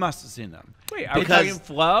mean, you must have seen them. Wait, are we talking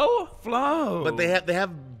Flo? Flo. But they've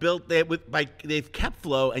kept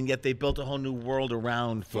Flo, and yet they built a whole new world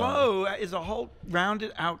around Flo. Flo is a whole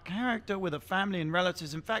rounded out character with a family and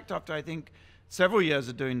relatives. In fact, after I think several years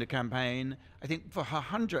of doing the campaign, I think for her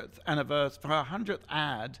 100th anniversary, for her 100th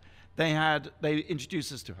ad, they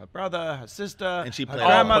introduced us to her brother, her sister, And she her played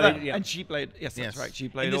grandmother, all. and she played. Yes, that's right. She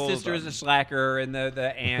played And the all sister of is them. a slacker, and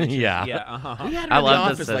the aunt. Yeah. We had her I in the love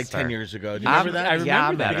the office like sister. 10 years ago. Do you remember that? I remember Yeah,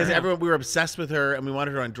 I met that. Because her. we were obsessed with her, and we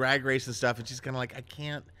wanted her on Drag Race and stuff, and she's kind of like, I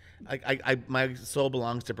can't. My soul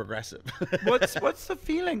belongs to Progressive. What's the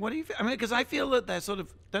feeling? What do you feel? I mean, because I feel that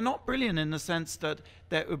they're not brilliant in the sense that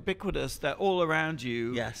they're ubiquitous, they're all around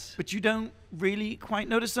you. Yes. But you don't really quite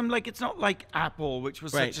notice them. Like, it's not like Apple, which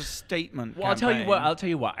was Right. such a statement. Well, I'll tell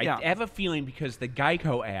you what. Yeah. I have a feeling because the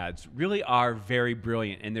Geico ads really are very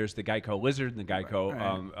brilliant, and there's the Geico lizard and the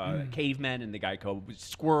Geico cavemen and the Geico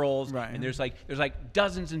squirrels, Right. and there's like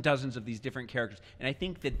dozens and dozens of these different characters. And I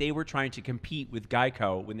think that they were trying to compete with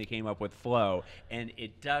Geico when they came up with Flo, and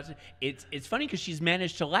it doesn't. It's funny because she's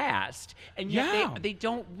managed to last, and yet Yeah. they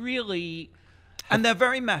don't really. And they're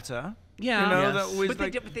very meta. Yeah, You know, Yes. they're always but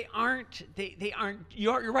like, they aren't. They aren't.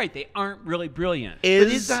 You're right. They aren't really brilliant. but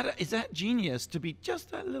is that genius to be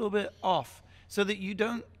just a little bit off so that you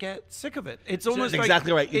don't get sick of it? It's almost That's like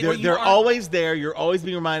exactly right. you They're aren't- always there. You're always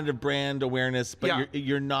being reminded of brand awareness, but Yeah.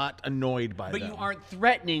 you're not annoyed by But them. you aren't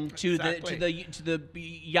threatening to Exactly. the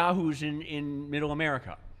Yahoos in Middle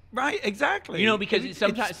America. Right, exactly. You know, because It's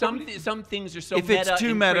sometimes probably- some things are so if meta it's too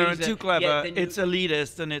and meta and crazy, too clever, yeah, then it's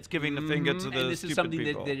elitist and it's giving the finger to the and this stupid is something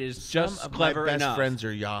people. that is Some just of clever my best enough. friends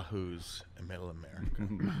are Yahoos in Middle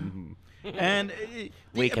America. And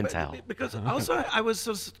We can tell. because also I was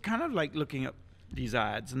sort of kind of like looking at these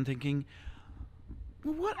ads and thinking,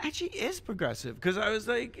 well, what actually is progressive? Because I was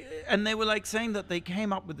like, and they were like saying that they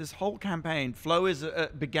came up with this whole campaign. Flo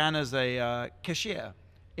began as a cashier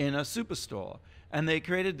in a superstore. And they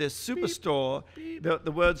created this superstore.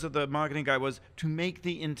 The words of the marketing guy was to make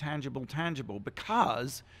the intangible tangible,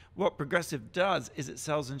 because what Progressive does is it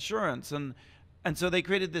sells insurance. And so they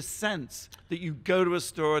created this sense that you go to a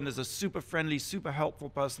store and there's a super friendly, super helpful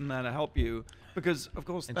person there to help you. Because, of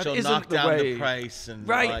course, And that she'll isn't knock the down way. the price. And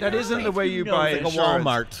Right, like, that isn't the way you buy it's like a insurance.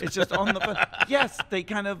 Walmart. It's just on the phone. Yes, they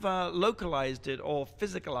kind of localized it or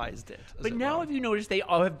physicalized it. as But it now, were. have you noticed they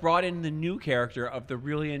all have brought in the new character of the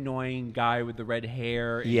really annoying guy with the red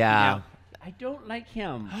hair? And, Yeah. you know, I don't like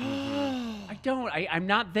him. I don't. I'm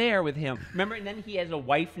not there with him. Remember, and then he has a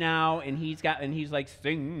wife now, and he's like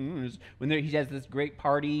sings when he has this great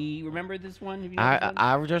party. Remember this one? Have you know this one?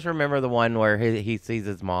 I just remember the one where he sees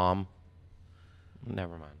his mom.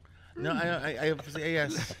 Never mind. No, I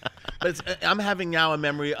yes. But I'm having now a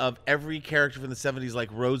memory of every character from the 70s, like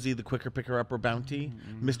Rosie, the Quicker Picker-Upper Bounty,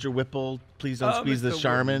 Mr. Whipple, Please Don't Squeeze the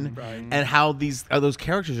Charmin, and how those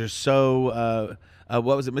characters are so.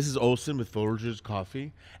 What was it, Mrs. Olsen with Folger's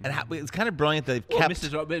Coffee? And how, it's kind of brilliant that they've kept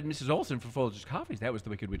Mrs. Olsen for Folger's Coffee. That was the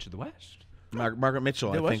Wicked Witch of the West. Margaret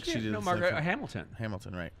Mitchell, I think she did. No, Margaret Hamilton.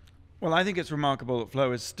 Hamilton, right? Well, I think it's remarkable that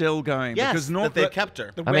Flo is still going. Yes, because that they kept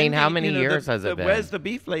her. I mean, how many years has it been? Where's the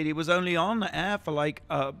Beef Lady was only on the air for like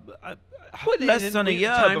less than a year.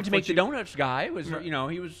 Time to Make the Donuts guy was,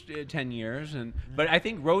 he was 10 years, but I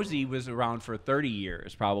think Rosie was around for 30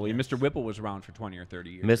 years probably. And Mr. Whipple was around for 20 or 30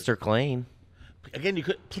 years. Mr. Clean. Again, you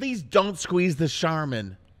could please don't squeeze the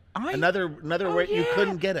Charmin. Another way you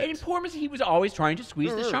couldn't get it. And poor Mr. He was always trying to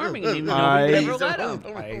squeeze the Charming, and he would I never let him.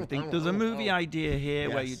 I think there's a movie idea here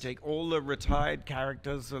where you take all the retired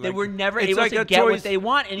characters. So They were never it's able like to a get Toy- what they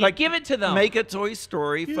want, and you give it to them. Make a Toy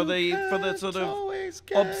Story for the sort of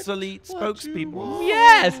obsolete spokespeople.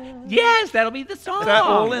 Yes, that'll be the song. They're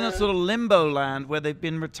all in a sort of limbo land where they've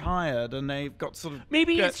been retired and they've got sort of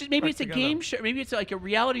maybe it's a together. game show. Maybe it's like a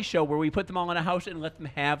reality show where we put them all in a house and let them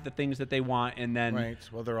have the things that they want, and then Right.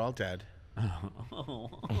 Well, they're all dead.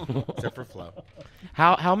 Except for Flo.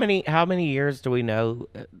 How many years do we know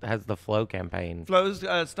has the Flo campaign? Flo's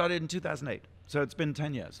started in 2008, so it's been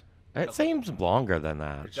 10 years. It seems longer than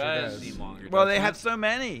that. It does seem longer. Well, they have so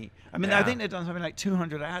many. I mean, I think they've done something like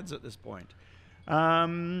 200 ads at this point.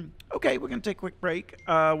 Okay, we're going to take a quick break.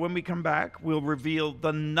 When we come back, we'll reveal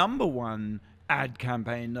the #1 ad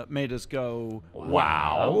campaign that made us go,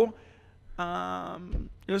 wow.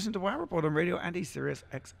 You're listening to Wow Report on Radio Anti Sirius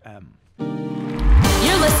XM.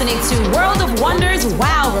 You're listening to World of Wonders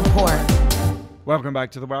Wow Report. Welcome back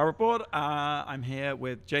to the Wow Report. I'm here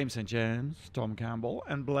with James St. James, Tom Campbell,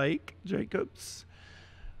 and Blake Jacobs.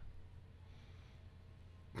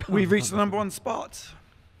 We've reached the #1 spot.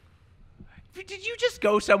 Did you just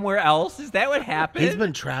go somewhere else? Is that what happened? He's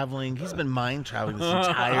been traveling. He's been mind traveling this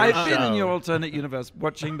entire I've been show. in your alternate universe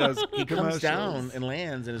watching those He comes commercials. down and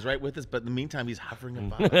lands and is right with us, but in the meantime, he's hovering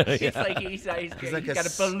above us. It's like he's like got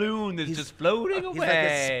a balloon that's just floating away. He's like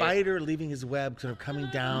a spider leaving his web, sort of coming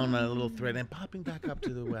down on a little thread and popping back up to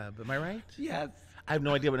the web. Am I right? Yes. I have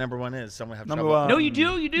no idea what #1 is. Someone have Number trouble. one. No, you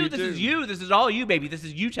do. You This do. is you. This is all you, baby. This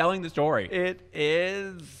is you telling the story. It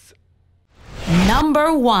is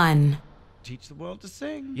 #1. Teach the World to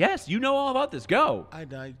Sing. Yes, you know all about this. Go.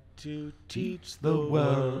 I'd like to teach the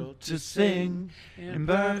world to sing in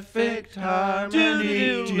perfect harmony.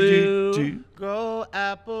 Do-do-do-do. Grow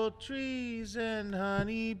apple trees and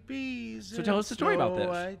honey bees. So tell us the story about this.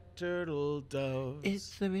 White turtle doves.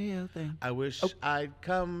 It's the real thing. I wish I'd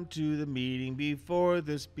come to the meeting before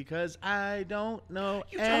this because I don't know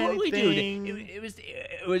You anything. totally do.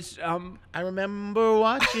 It was. I remember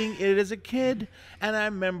watching it as a kid, and I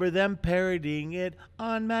remember them parodying it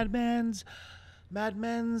on Mad Men's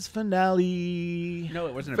finale. No,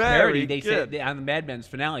 it wasn't a Very parody. They good. said on the Mad Men's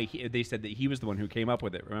finale, they said that he was the one who came up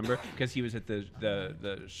with it. Remember, because he was at the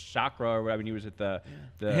chakra or whatever. And he was at the.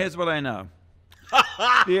 Here's what I know.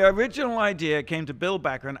 The original idea came to Bill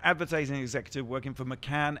Backer, an advertising executive working for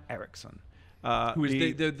McCann Erickson. Who was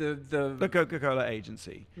the Coca-Cola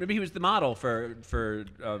agency. Maybe he was the model for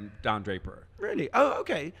Don Draper. Really? Oh,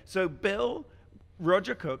 okay. So Bill,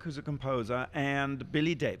 Roger Cook, who's a composer, and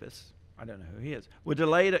Billy Davis, I don't know who he is, were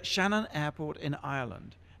delayed at Shannon Airport in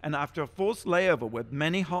Ireland. And after a forced layover with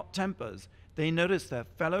many hot tempers, they noticed their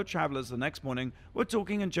fellow travelers the next morning were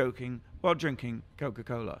talking and joking while drinking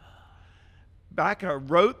Coca-Cola. Backer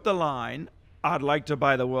wrote the line, "I'd like to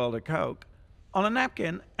buy the world a Coke," on a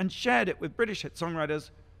napkin and shared it with British hit songwriters,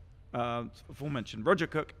 aforementioned Roger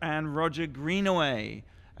Cook and Roger Greenaway.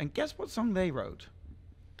 And guess what song they wrote?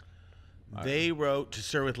 They wrote "To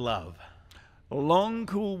Sir with Love." A Long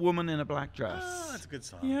Cool Woman in a Black Dress. Oh, that's a good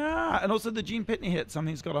song. Yeah, and also the Gene Pitney hit,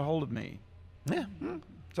 Something's Got a Hold of Me. Yeah.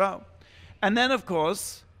 So, and then of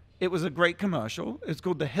course, it was a great commercial. It's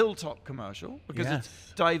called the Hilltop commercial because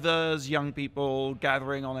it's diverse young people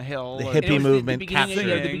gathering on a hill. The and- hippie It was movement, the beginning,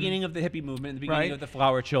 capturing- the beginning of the hippie movement, the beginning Right. of the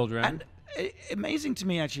flower children. And amazing to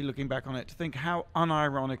me, actually, looking back on it, to think how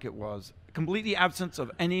unironic it was. Completely absence of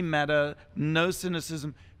any meta, no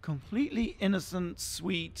cynicism, completely innocent,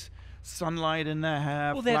 sweet, sunlight in their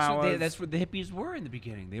hair, well, flowers. that's what the hippies were in the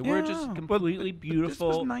beginning. They were just Yeah, completely but beautiful.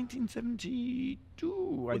 This was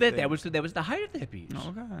 1972. Well, I that think. was the height of the hippies.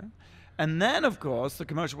 Okay. And then, of course, the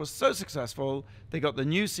commercial was so successful, they got the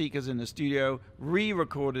new Seekers in the studio,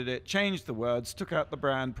 re-recorded it, changed the words, took out the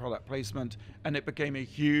brand product placement, and it became a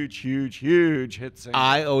huge, huge, huge hit single.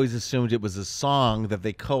 I always assumed it was a song that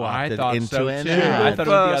they co-opted into so an too. ad. I thought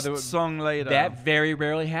it was the other song later. That very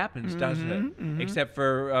rarely happens, doesn't it? Except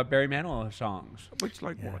for Barry Manilow songs. Which,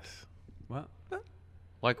 like what? What?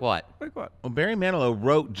 Like what? Like what? Well, Barry Manilow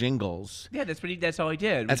wrote jingles. Yeah, that's all he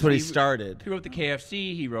did. That's what he started. He wrote the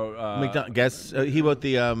KFC. He wrote. He wrote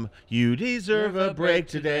the "You deserve a break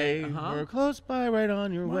today. Uh-huh. We're close by, right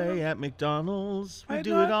on your way at McDonald's. We I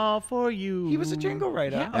do thought- it all for you." He was a jingle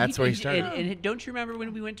writer. Yeah, That's where he started. And don't you remember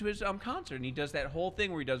when we went to his concert and he does that whole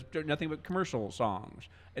thing where he does nothing but commercial songs,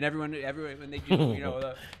 and everyone when they do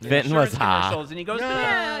the Vinton was insurance high. commercials, and he goes,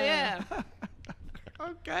 yeah.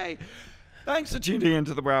 Okay. Thanks for tuning in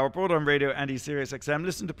to the Wow Report on Radio Andy Sirius XM.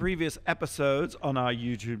 Listen to previous episodes on our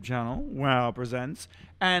YouTube channel, Wow Presents.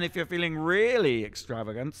 And if you're feeling really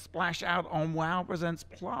extravagant, splash out on Wow Presents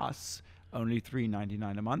Plus, only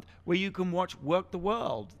 $3.99 a month, where you can watch Work the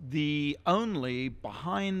World, the only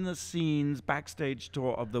behind-the-scenes backstage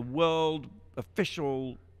tour of the world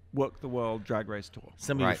official Work the World Drag Race tour.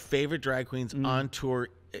 Some of your favorite drag queens on tour.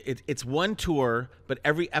 It's one tour, but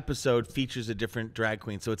every episode features a different drag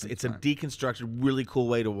queen. So it's a deconstructed, really cool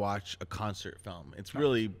way to watch a concert film. It's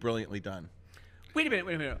really brilliantly done. Wait a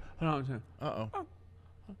minute. Hold on. Uh-oh.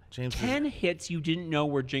 James, 10 hits you didn't know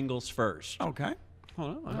were jingles first. Okay.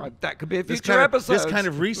 Hold on. All right, that could be a this future kind of, episode. this kind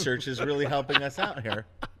of research is really helping us out here.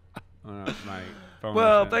 Oh, no, my phone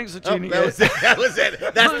Well, was thanks for Oh, tuning that in. was it. That was it.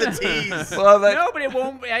 That's the tease. Well, that, No, but it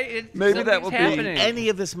won't. Maybe that will be happening. Any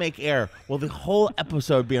of this make air? Will the whole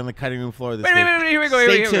episode be on the cutting room floor this Wait, week? wait, here we go.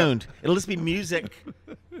 Stay Here we go. tuned. It'll just be music,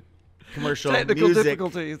 commercial, technical music,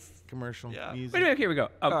 difficulties. commercial, Yeah. music. Wait a minute, here we go.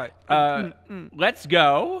 All right. Let's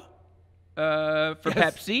go. For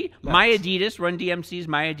Pepsi, My Adidas, Run DMC's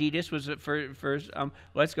My Adidas was first.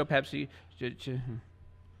 Let's go Pepsi.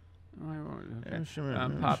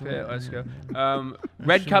 Pop it. Let's go.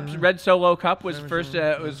 Red Solo Cup was first.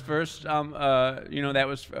 That was first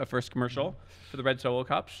commercial for the Red Solo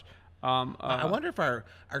Cups. I wonder if our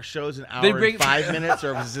show's an hour They and 5 minutes,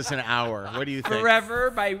 or is this an hour? What do you think? Forever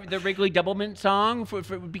by the Wrigley Double Mint song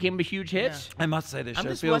became a huge hit. I must say this I'm show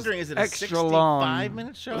just feels wondering, is it a extra long.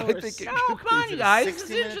 65-minute show? I or think it Oh, come on, Is you it a guys. This is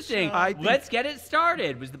 60-minute interesting. show? I think- Let's get it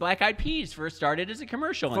started. Was the Black Eyed Peas first started as a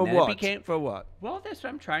commercial? For and then what? It became, For what? well, that's what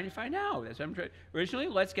I'm trying to find out. That's what I'm trying. Originally,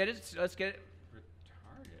 let's get it.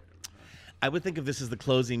 I would think if this is the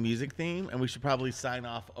closing music theme, and we should probably sign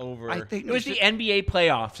off over. I think It was we the should- NBA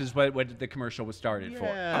playoffs is what the commercial was started for.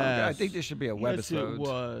 Yes. I think this should be a Yes, webisode. it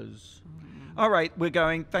was. All right, we're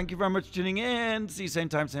going. Thank you very much for tuning in. See you same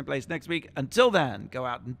time, same place next week. Until then, go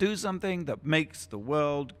out and do something that makes the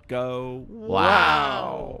world go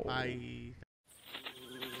wow. Bye.